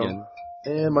sorry, noise bro. again.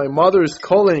 And my mother is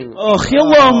calling. Oh,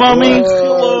 hello, mommy. What?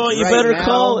 Hello. You Right better now?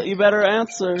 call. You better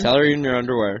answer. Tell her you're in your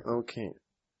underwear Okay.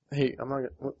 Hey, I'm not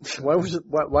gonna...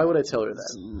 Why would I tell her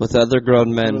that? with other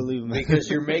grown men. Because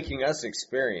you're making us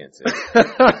experience it.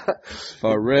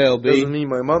 For real, B. Doesn't mean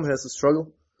my mom has to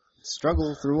struggle.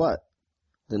 Struggle through what?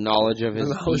 The knowledge of his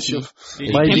The knowledge pee-pee. of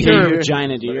Dude, my you came through her behavior.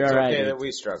 vagina, dude. But You're it's alright. okay dude. that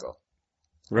we struggle.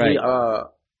 Right. Hey,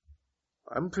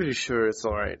 I'm pretty sure it's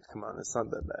alright. Come on, it's not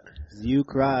that bad. You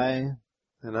cry,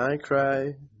 And I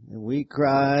cry. and we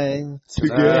cry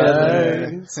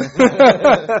Together.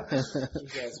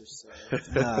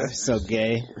 so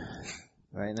gay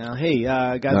right now. Hey,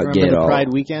 guys, Not remember gay at the all. Pride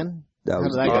weekend? That How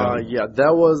was did that go? Yeah,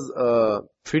 that was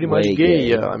pretty much Way gay. gay.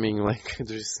 Yeah, I mean, like,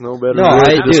 there's no better No, word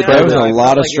I to dude, describe there was it. a I felt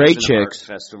lot of like it straight was an art chicks.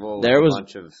 festival There with was- a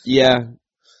bunch of Yeah.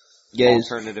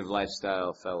 Gays. alternative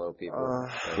lifestyle fellow people.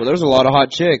 Well, there's a lot of hot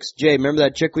chicks. Jay, remember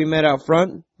that chick we met out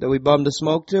front that we bummed a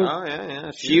smoke to? Oh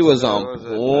yeah. She was on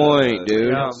point,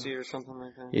 dude. Chelsea or something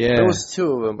like that. Yeah. There was two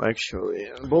of them, actually.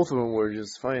 And both of them were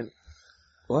just fine.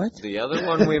 What? The other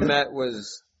one we met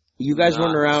was You guys not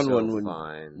weren't around so when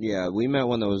fine. yeah, we met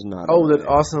one that was not. Oh, alright. that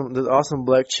awesome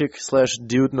black chick /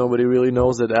 dude nobody really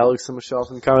knows that Alex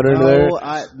Simashov encountered there.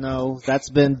 No,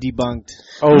 that's been debunked.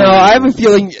 Oh, No, I have a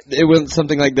feeling it went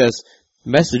something like this.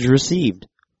 Message received.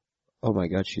 Oh my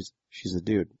god, she's a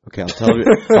dude. Okay, I'll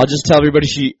just tell everybody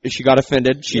she got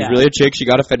offended. She's Yeah. really a chick. She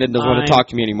got offended and doesn't want to I'm talk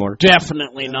to me anymore.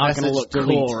 Definitely not going to Message look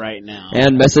delete. cool right now.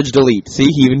 And message delete. See,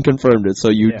 he even confirmed it. So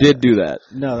you did do that.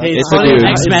 No, that's Hey, It's it's a funny. dude.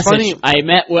 Next It's message. funny. I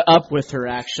met up with her,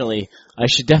 actually. I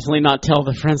should definitely not tell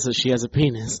the friends that she has a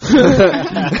penis.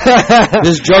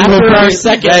 This jungle After our fever-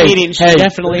 second hey, meeting, she hey,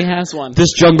 definitely has one.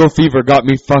 This jungle fever got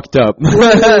me fucked up.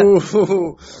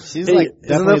 She's Hey, like isn't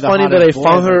definitely that the funny that I hottest boy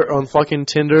found ever. her on fucking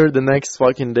Tinder the next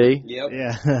fucking day? Yep.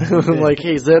 Yeah. I'm like,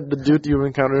 hey, is that the dude you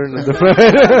encountered in the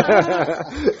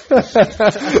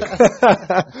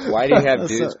Why do you have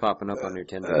dudes popping up on your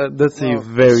Tinder? That's a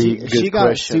very good she got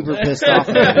question. super pissed off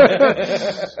at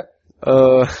me.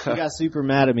 She got super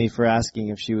mad at me for asking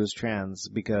if she was trans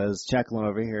because Cheklin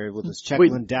over here with his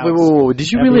wait, Cheklin doubts. wait.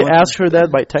 Did you really Everyone- ask her that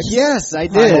by text? Yes, I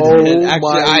did. Oh, Actually,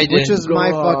 my I did. Which is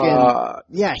my God.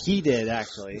 fucking... Yeah, he did,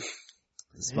 actually.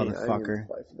 This motherfucker.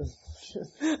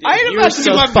 I am You about were to so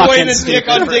give my boy fucking in a dick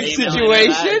on stupid dick for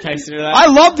emailing her situation. that, texting her that. I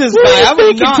love this Who guy. do I you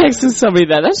would think not. texting somebody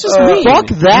that? That's just mean. Fuck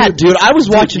that, dude. I was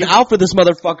watching out for this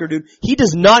motherfucker, dude. He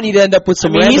does not need to end up with I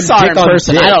some mean, random he saw her dick in on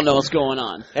person. dick. I don't know what's going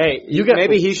on. Hey,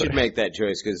 maybe he should make that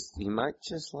choice because he might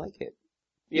just like it.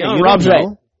 Yeah, you Rob's don't right.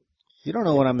 know. You don't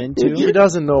know what I'm into. He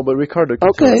doesn't know, but Ricardo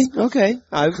can tell Okay,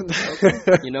 us.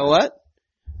 okay. You know what?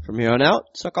 From here on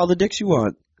out, suck all the dicks you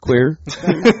want. Queer.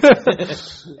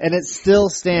 And it still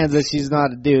stands that she's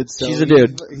not a dude. So She's a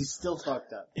dude. He's still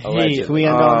fucked up. Hey, Can we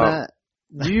end on that?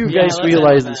 do you Yeah, guys let's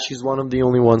realize end on that that. she's one of the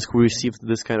only ones who received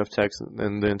this kind of text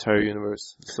in the entire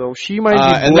universe? So she might be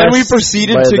And then we blessed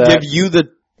proceeded by to that. give you the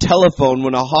telephone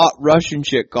when a hot Russian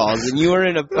chick calls, and you are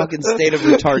in a fucking state of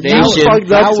Fuck, retardation.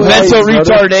 that's Mental right,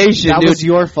 brother. retardation, That dude. was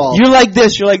your fault. You're like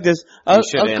this. You're like this. You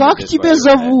should end Как this тебя while you're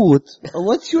зовут?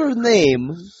 What's your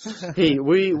name? Hey,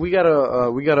 we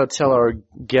gotta tell our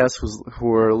guests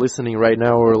who are listening right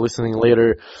now or listening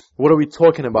later, what are we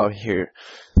talking about here?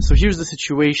 So here's the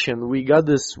situation. We got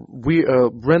this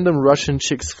random Russian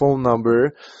chick's phone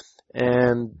number,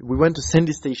 and we went to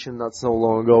Sandy Station not so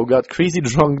long ago, got crazy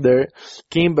drunk there,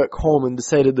 came back home and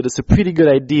decided that it's a pretty good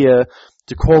idea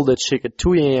to call that chick at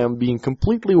 2 a.m. being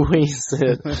completely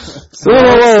wasted. So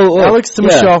Whoa. Alex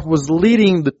Simashov was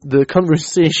leading the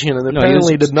conversation and No, he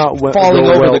apparently was did not falling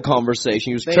go over well. the conversation.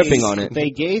 He was tripping on it.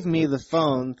 They gave me the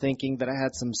phone thinking that I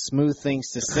had some smooth things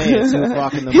to say at 2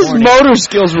 o'clock in the His morning. motor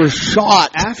skills were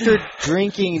shot. After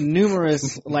drinking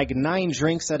numerous, like 9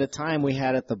 drinks at a time we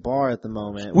had at the bar at the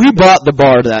moment. We bought the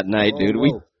bar that night, dude. We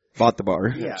Whoa. bought the bar.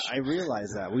 Yeah, I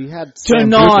realized that. We had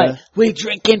Tonight, we're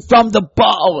drinking from the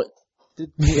bottle.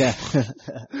 Yeah.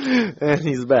 And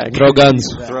he's back. Throw guns.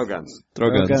 Throw guns. Throw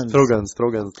guns. Throw guns,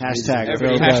 throw guns. Hashtag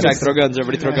Everybody, throw guns. hashtag throw guns.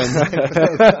 Everybody throw guns.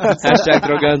 Hashtag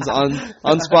throw guns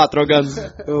on spot. Throw guns.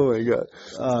 Oh my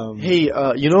god. Hey,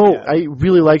 I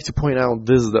really like to point out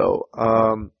this though.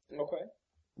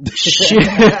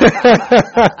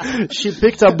 She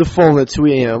picked up the phone at 2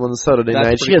 a.m. on a Saturday That's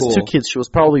night. She pretty has cool. 2 kids. She was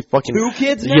probably fucking... 2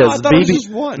 kids now? Yes, I thought it was baby. just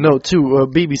 1. No, 2.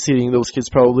 Babysitting those kids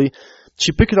probably.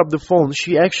 she picked up the phone.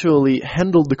 She actually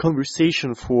handled the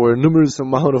conversation for numerous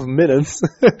amount of minutes.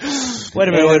 Wait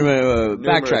a minute.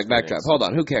 Backtrack. Hold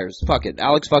on. Who cares? Fuck it.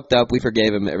 Alex fucked up. We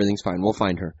forgave him. Everything's fine. We'll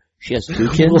find her. She has 2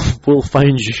 kids? We'll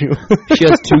find you. She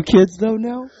has 2 kids, though,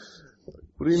 now?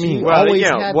 What do you mean? Well,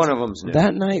 one of them's new.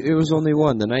 That night, it was only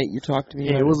one. The night you talked to me.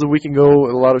 Yeah, it was a week ago.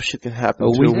 A lot of shit can happen. A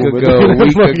week ago.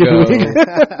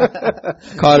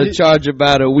 Caught a charge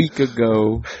about a week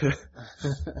ago. A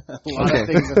lot of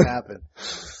things have happened.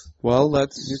 Well,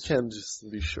 You can't just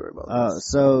be sure about this.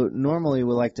 So normally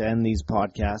we like to end these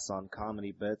podcasts on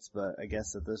comedy bits, but I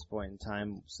guess at this point in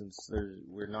time, since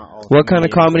we're not all. What kind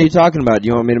of comedy are you talking about? Do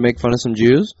you want me to make fun of some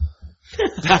Jews?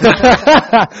 Is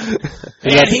that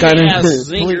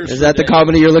the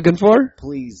comedy you're looking for?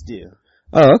 Please do.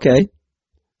 Oh, okay.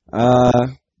 How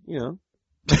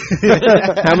do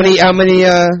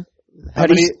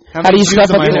you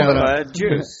stuff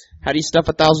Jews. How do you stuff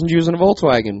 1,000 Jews in a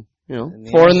Volkswagen?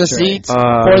 4 in the seats,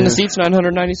 4 in the seats,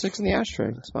 996 in the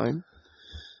ashtray. It's fine.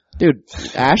 Dude,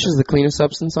 ash is the cleanest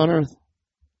substance on earth.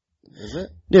 Is it?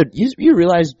 Dude, you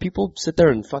realize people sit there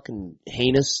and fucking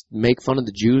heinous make fun of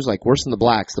the Jews like worse than the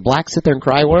blacks. The blacks sit there and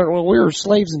cry, well, we were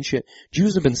slaves and shit.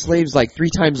 Jews have been slaves like 3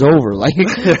 times over. Like,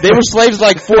 they were slaves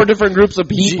like 4 different groups of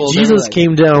people. Jesus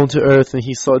came down to earth and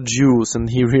he saw Jews and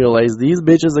he realized these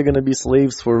bitches are gonna be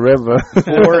slaves forever.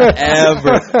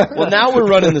 Forever. Well, now we're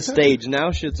running the stage.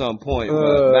 Now shit's on point.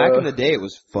 But back in the day, it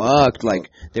was fucked. Like,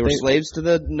 they were slaves to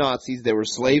the Nazis. They were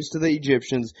slaves to the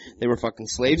Egyptians. They were fucking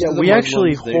slaves to the we Muslims.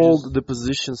 actually hold the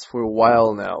positions for a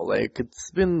while now. Like,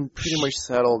 it's been pretty much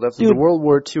settled after the World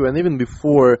War II and even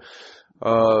before.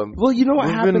 Well, you know what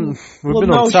happened? We've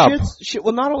been on top.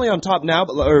 Well, not only on top now,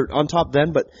 or on top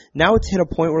then, but now it's hit a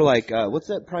point where, like, what's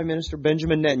that Prime Minister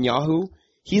Benjamin Netanyahu?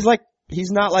 He's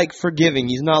not like forgiving.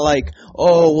 He's not like,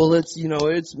 oh, well, it's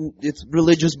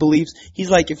religious beliefs. He's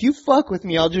like, if you fuck with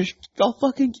me, I'll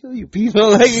fucking kill you,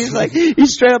 people. Like,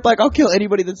 he's straight up like, I'll kill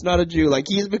anybody that's not a Jew. Like,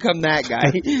 he's become that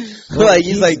guy. He's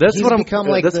become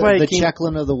like the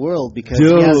Cheklin of the world because he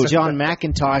has John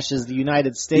McIntosh as the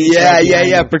United States.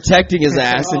 Yeah, protecting his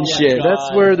ass and shit. God.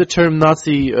 That's where the term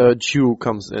Nazi Jew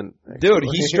comes in. Dude,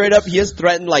 he has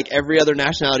threatened like every other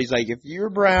nationality. He's like, if you're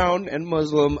brown and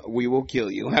Muslim, we will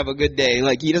kill you. Have a good day.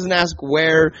 Like, he doesn't ask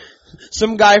where.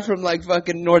 Some guy from like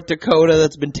fucking North Dakota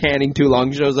that's been tanning too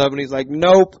long shows up and he's like,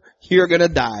 nope, you're gonna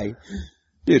die.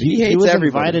 Dude, he hates everybody. He was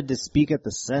invited to speak at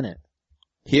the Senate.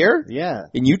 Here? Yeah.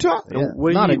 In Utah? Yeah.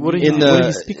 What did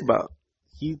he speak about?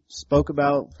 He spoke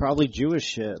about probably Jewish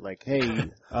shit. Like, hey,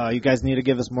 you guys need to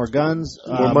give us more guns,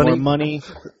 more money,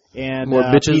 and more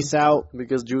bitches. Peace out.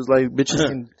 Because Jews like bitches.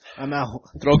 And I'm out.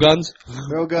 Throw guns?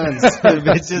 Throw guns.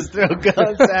 Bitches throw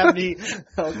guns at me.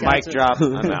 Mic drop.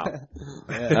 I'm out.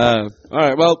 Yeah.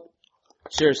 Alright, well,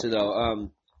 seriously though,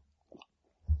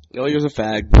 Ilya's a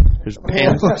fag. His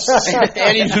pants.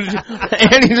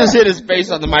 and he just hit his face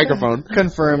on the microphone.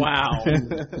 Confirmed. Wow.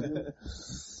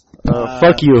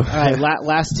 Fuck you. Alright,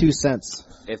 last 2 cents.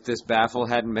 If this baffle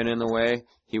hadn't been in the way,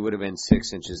 he would have been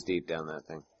 6 inches deep down that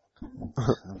thing.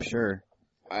 I'm sure.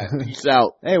 Peace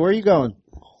out. Hey, where are you going?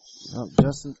 Oh,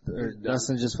 Dustin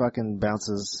just fucking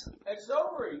bounces. It's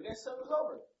over. You guys said it was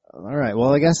over. Alright,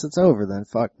 well I guess it's over then.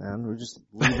 Fuck, man. We'll just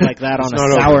leave like that on a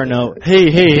sour note.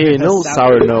 Hey, no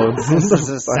sour notes. This is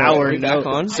a sour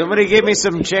note. Somebody give me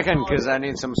some chicken because I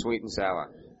need some sweet and sour.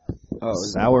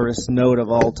 Sourest note of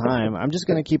all time. I'm just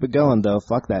gonna keep it going though.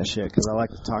 Fuck that shit because I like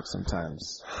to talk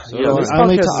sometimes. Yeah, this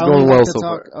podcast is going well so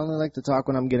far. I only like to talk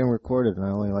when I'm getting recorded, and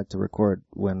I only like to record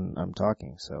when I'm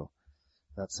talking. So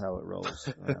that's how it rolls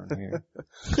around here.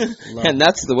 And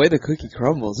that's the way the cookie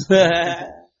crumbles.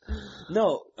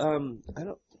 No, I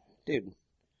don't, dude.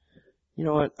 You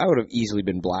know what? I would have easily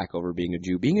been black over being a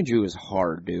Jew. Being a Jew is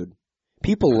hard, dude.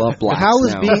 People love blacks How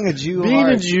is now. being a Jew Being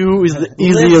hard? a Jew is the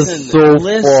easiest so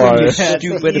far. You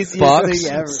stupid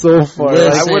fucks. So far.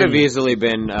 I would have easily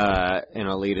been an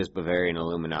elitist Bavarian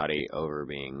Illuminati over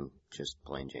being just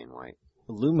plain Jane white.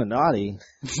 Illuminati?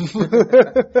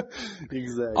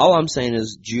 Exactly. All I'm saying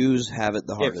is Jews have it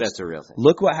the hardest. If that's a real thing.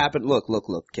 Look what happened. Look.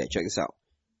 Okay, check this out.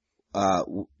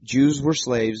 Jews were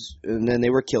slaves, and then they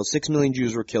were killed. 6 million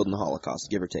Jews were killed in the Holocaust,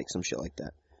 give or take, some shit like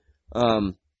that.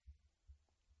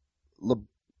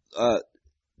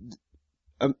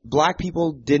 Black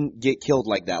people didn't get killed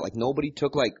like that. Like, nobody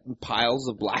took, like, piles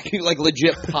of black people, like,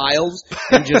 legit piles,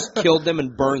 and just killed them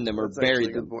and burned them or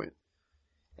buried them. Point.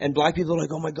 And black people are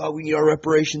like, oh my god, we need our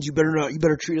reparations, you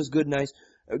better treat us good now,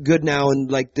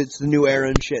 and, like, it's the new era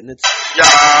and shit, and it's...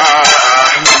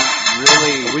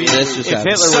 Really, if Hitler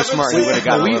was smart, he would have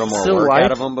gotten a little more work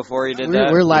out of him before he did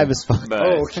that. We're live as fuck. But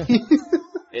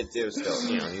it was still,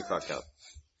 he fucked up.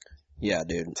 Yeah,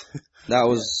 dude. That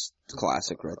was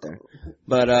classic right there.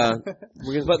 But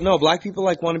no, black people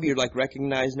like want to be like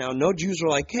recognized now. No Jews are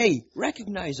like, hey,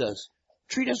 recognize us.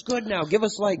 Treat us good now. Give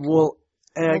us like... Well,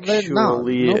 actually,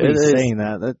 nobody's saying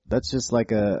that. That's just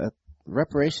like a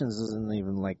reparations isn't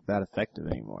even like that effective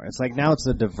anymore. It's like now it's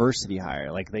a diversity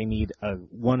hire. Like they need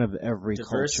one of every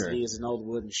Diversity culture. is an old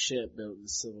wooden ship built in the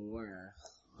Civil War.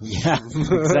 Yeah,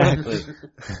 exactly.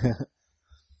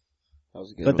 That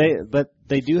was a good one. But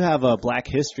they do have a Black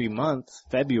History Month,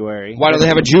 February. Why don't they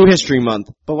have a Jew History Month?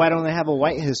 But why don't they have a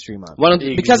White History Month?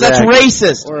 Because that's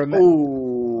racist. Or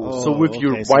so if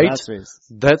you're white,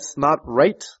 that's not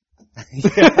right.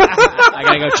 I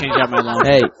gotta go change out my line.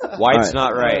 Hey, White's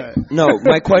not right. No,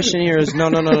 my question here is no.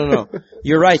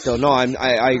 You're right though. No,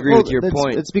 I agree with your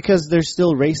point. It's because there's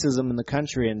still racism in the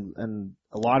country, and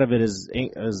a lot of it is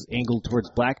angled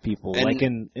towards black people. And like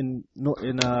in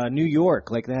New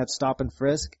York, like they had stop and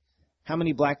frisk. How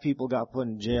many black people got put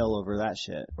in jail over that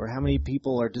shit? Or how many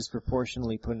people are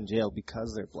disproportionately put in jail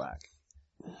because they're black?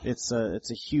 It's a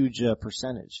huge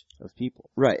percentage of people.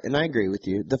 Right, and I agree with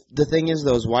you. The thing is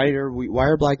though, is why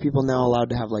are black people now allowed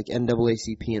to have like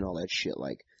NAACP and all that shit?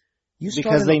 Like,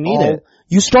 because they need it.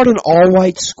 You start an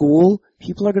all-white school,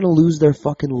 people are gonna lose their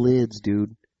fucking lids,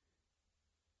 dude.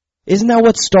 Isn't that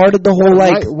what started the whole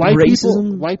like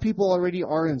racism? White people already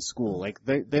are in school. Like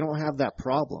they don't have that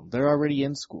problem. They're already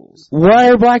in schools. Why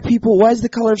are black people? Why is the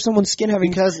color of someone's skin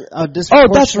having? Because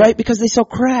that's right. Because they sell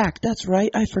crack. That's right.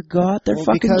 I forgot. They're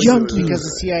fucking junkies. Because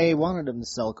the CIA wanted them to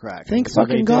sell crack. Thank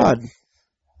fucking God.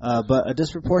 But a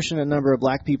disproportionate number of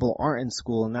black people aren't in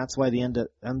school, and that's why the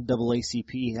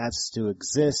NAACP has to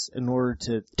exist in order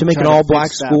to make an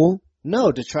all-black school.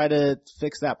 No, to try to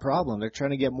fix that problem. They're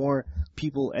trying to get more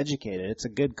people educated. It's a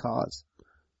good cause.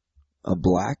 A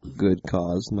black good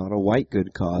cause, not a white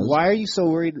good cause. Why are you so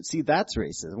worried? See, that's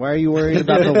racist. Why are you worried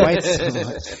about the whites so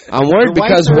much? I'm worried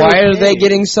because why are they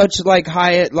getting such like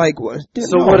high like?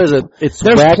 So what is it? It's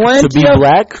black to be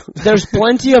black? There's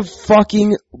plenty of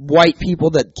fucking white people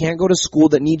that can't go to school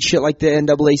that need shit like the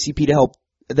NAACP to help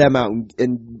them out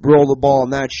and roll the ball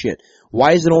on that shit.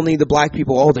 Why is it only the black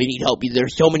people? Oh, they need help.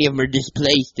 There's so many of them are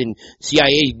displaced, and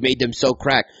CIA made them sell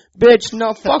crack. Bitch,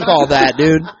 no, fuck all that,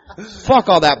 dude. Fuck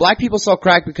all that. Black people sell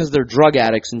crack because they're drug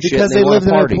addicts and shit. Because they live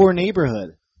in a poor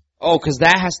neighborhood. Oh, because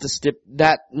that has to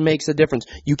that makes a difference.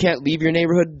 You can't leave your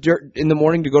neighborhood in the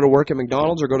morning to go to work at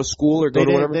McDonald's or go to school or go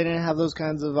to whatever. They didn't have those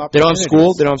kinds of opportunities. They don't have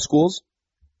schools. They don't have schools.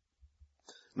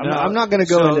 No, I'm not going to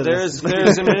go into this.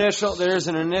 There's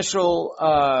an initial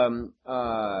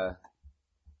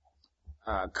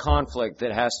conflict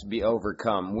that has to be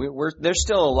overcome. There's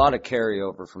still a lot of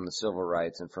carryover from the civil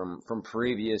rights and from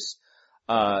previous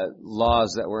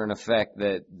laws that were in effect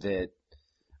that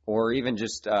or even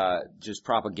just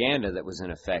propaganda that was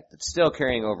in effect that's still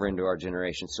carrying over into our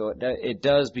generation. So it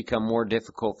does become more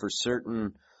difficult for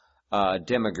certain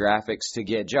demographics to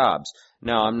get jobs.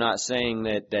 Now, I'm not saying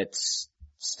that that's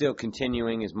still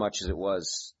continuing as much as it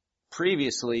was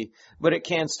previously, but it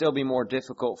can still be more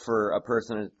difficult for a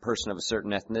person of a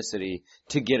certain ethnicity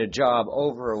to get a job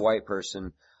over a white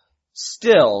person.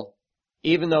 Still,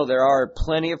 even though there are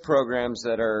plenty of programs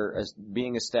that are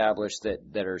being established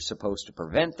that are supposed to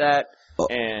prevent that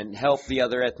and help the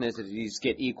other ethnicities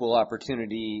get equal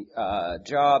opportunity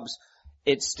jobs,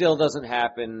 it still doesn't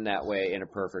happen that way in a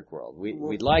perfect world.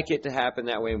 We'd like it to happen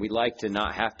that way, and we'd like to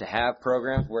not have to have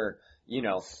programs where,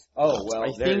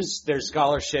 there's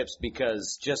scholarships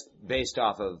because just based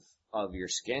off of your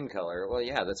skin color. Well,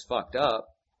 yeah, that's fucked up.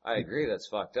 I agree, that's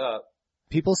fucked up.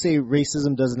 People say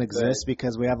racism doesn't exist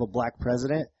because we have a black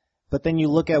president, but then you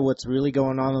look at what's really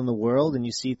going on in the world and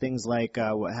you see things like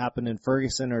what happened in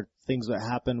Ferguson or things that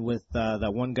happened with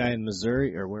that one guy in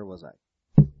Missouri, or where was I?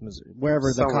 Missouri.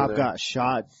 Wherever the cop got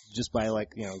shot just by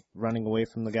running away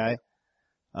from the guy.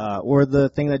 Or the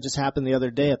thing that just happened the other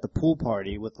day at the pool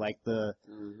party with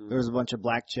there was a bunch of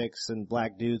black chicks and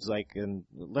black dudes and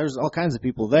there's all kinds of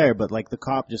people there, but the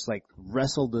cop just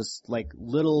wrestled this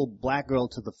little black girl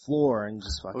to the floor and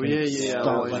just fucking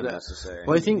necessary.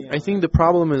 Well, I think the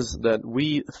problem is that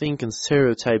we think in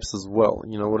stereotypes as well.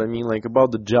 You know what I mean?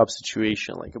 About the job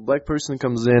situation. A black person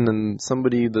comes in and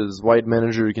this white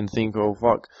manager can think, oh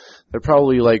fuck, they're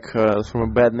probably from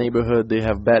a bad neighborhood, they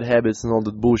have bad habits and all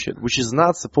that bullshit, which is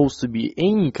not supposed to be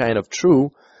any kind of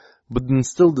true, but then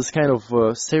still this kind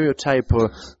of stereotype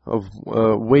of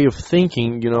way of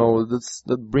thinking,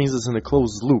 that brings us in a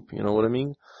closed loop. You know what I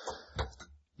mean?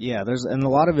 Yeah, and a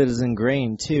lot of it is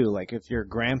ingrained too. Like if your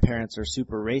grandparents are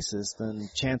super racist, then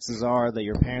chances are that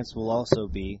your parents will also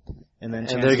be, and then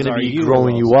they're going to be you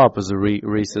growing you up as a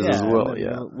racist as well.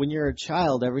 Yeah. When you're a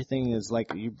child, everything is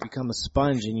like you become a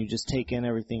sponge, and you just take in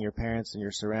everything your parents and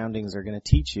your surroundings are going to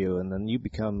teach you, and then you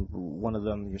become one of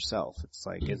them yourself. It's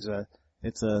like it's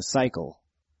a cycle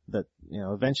that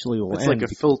eventually will end. It's like a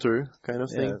filter kind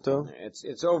of thing, though.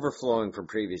 It's overflowing from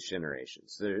previous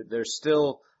generations. There's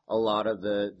still a lot of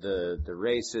the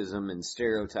racism and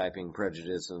stereotyping,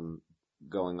 prejudice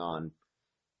going on.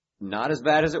 Not as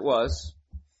bad as it was.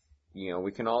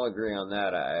 We can all agree on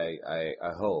that.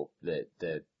 I hope that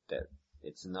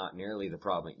it's not nearly the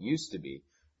problem it used to be.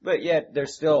 But yet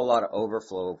there's still a lot of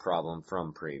overflow problem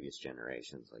from previous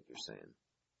generations, like you're saying.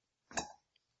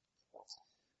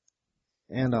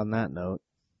 And on that note,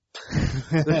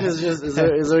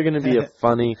 is there going to be a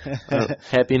funny,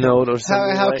 happy note or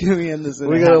something? How can we end this?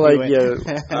 We gotta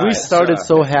we started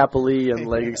so happily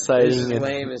and exciting. This is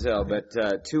lame as hell. But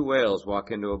 2 whales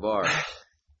walk into a bar,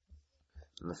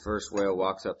 and the first whale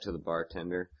walks up to the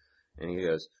bartender, and he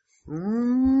goes,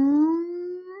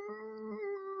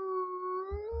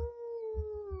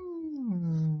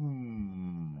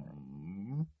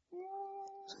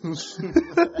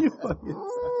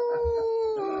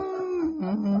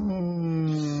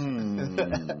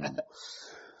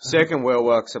 Second whale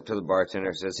walks up to the bartender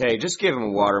and says, "Hey, just give him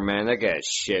a water, man. That guy has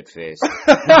shit face." I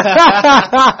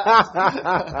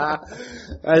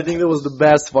think that was the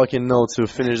best fucking note to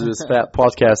finish this fat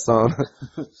podcast on.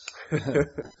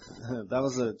 That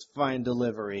was a fine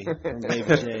delivery from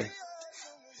Baby J.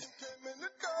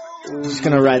 I'm just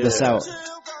gonna ride this out.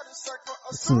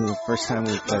 This is the first time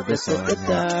we've played this song.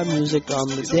 The music on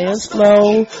the dance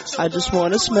floor. I just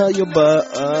wanna smell your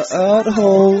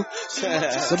butthole.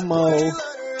 Some more.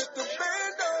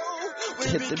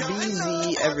 Hit the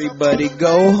BZ, everybody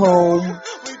go home. I'm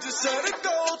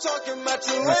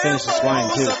gonna finish this wine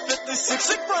too.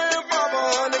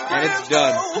 And it's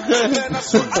done.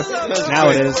 Now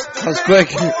it is. That was quick.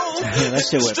 That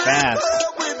shit went fast.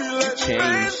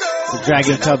 Change. The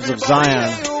Dragon Cubs of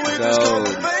Zion.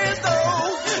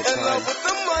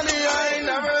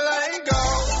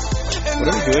 What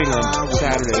are we doing on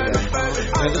Saturday then?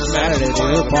 It's Saturday, dude.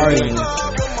 We're partying.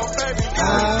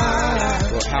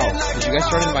 How? Did you guys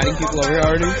start inviting people over here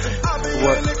already?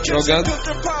 What? Throw guns?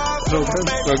 Throw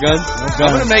guns? Throw guns?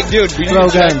 I'm gonna make, dude. Throw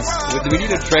guns. We need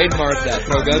to trademark that.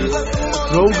 Throw guns?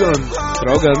 Throw guns.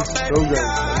 Throw guns. Throw guns.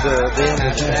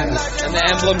 And the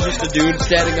emblem's just a dude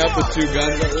standing up with 2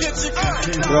 guns.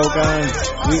 Throw guns.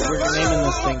 We're naming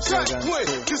this thing Throw Guns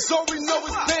too.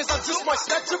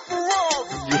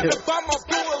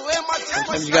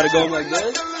 Sometimes you gotta go like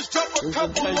this.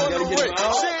 Sometimes you gotta get them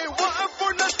out.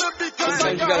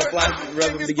 Sometimes you gotta flash and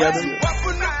rub them together.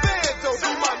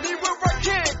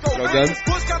 Throw guns?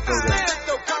 Throw guns.